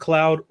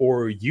 SoundCloud,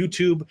 or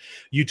YouTube.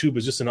 YouTube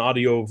is just an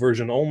audio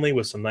version only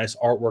with some nice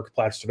artwork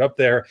plastered up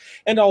there.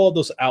 And all of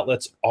those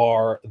outlets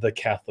are the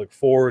Catholic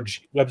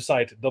Forge.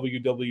 Website,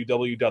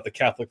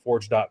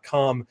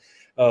 www.thecatholicforge.com.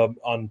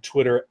 On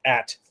Twitter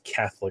at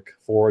Catholic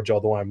Forge,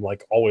 although I'm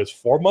like always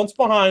 4 months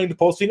behind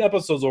posting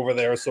episodes over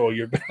there. So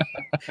you're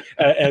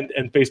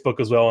and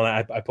Facebook as well, and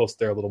I post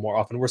there a little more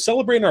often. We're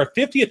celebrating our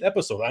 50th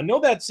episode. I know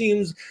that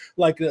seems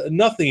like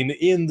nothing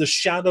in the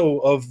shadow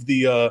of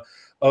the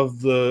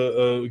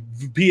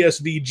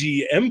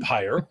PSVG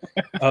empire,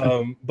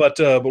 but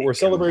we're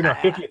celebrating our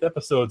 50th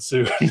episode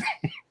soon.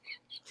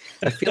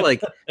 I feel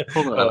like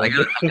hold on, I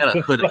got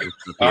a hood here.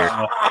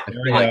 There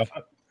we go.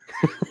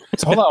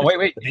 So hold on,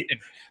 wait.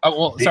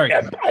 Sorry.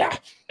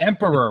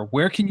 Emperor,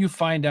 where can you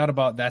find out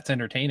about That's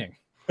Entertaining?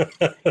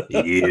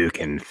 You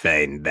can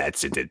find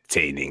That's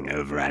Entertaining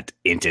over at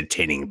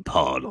Entertaining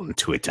Pod on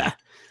Twitter.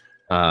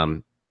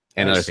 And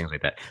other things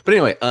like that. But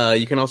anyway,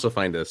 you can also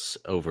find us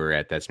over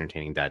at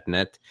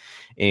that'sentertaining.net.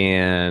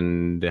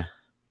 And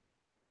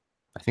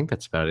I think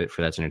that's about it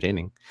for That's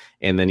Entertaining.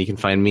 And then you can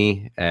find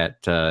me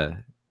at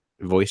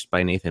Voiced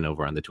by Nathan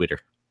over on the Twitter.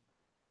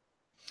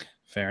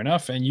 Fair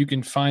enough. And you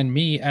can find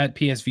me at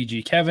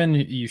PSVG Kevin.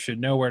 You should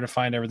know where to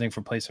find everything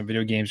for Play Some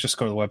Video Games. Just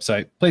go to the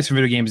website,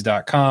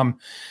 playsomevideogames.com.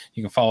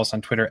 You can follow us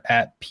on Twitter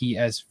at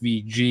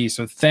PSVG.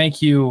 So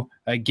thank you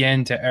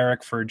again to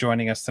Eric for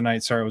joining us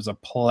tonight, sir. It was a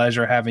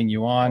pleasure having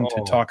you on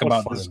to talk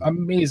about this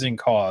amazing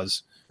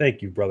cause.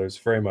 Thank you, brothers,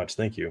 very much.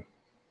 Thank you.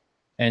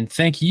 And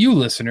thank you,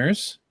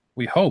 listeners.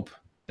 We hope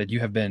that you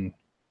have been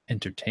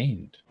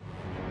entertained.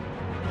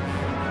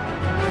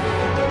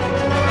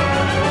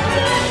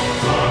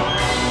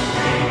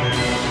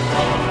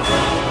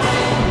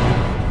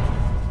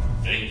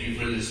 Thank you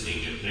for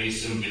listening to Play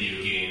Some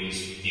Video Games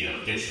Movies, the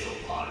official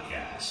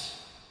podcast.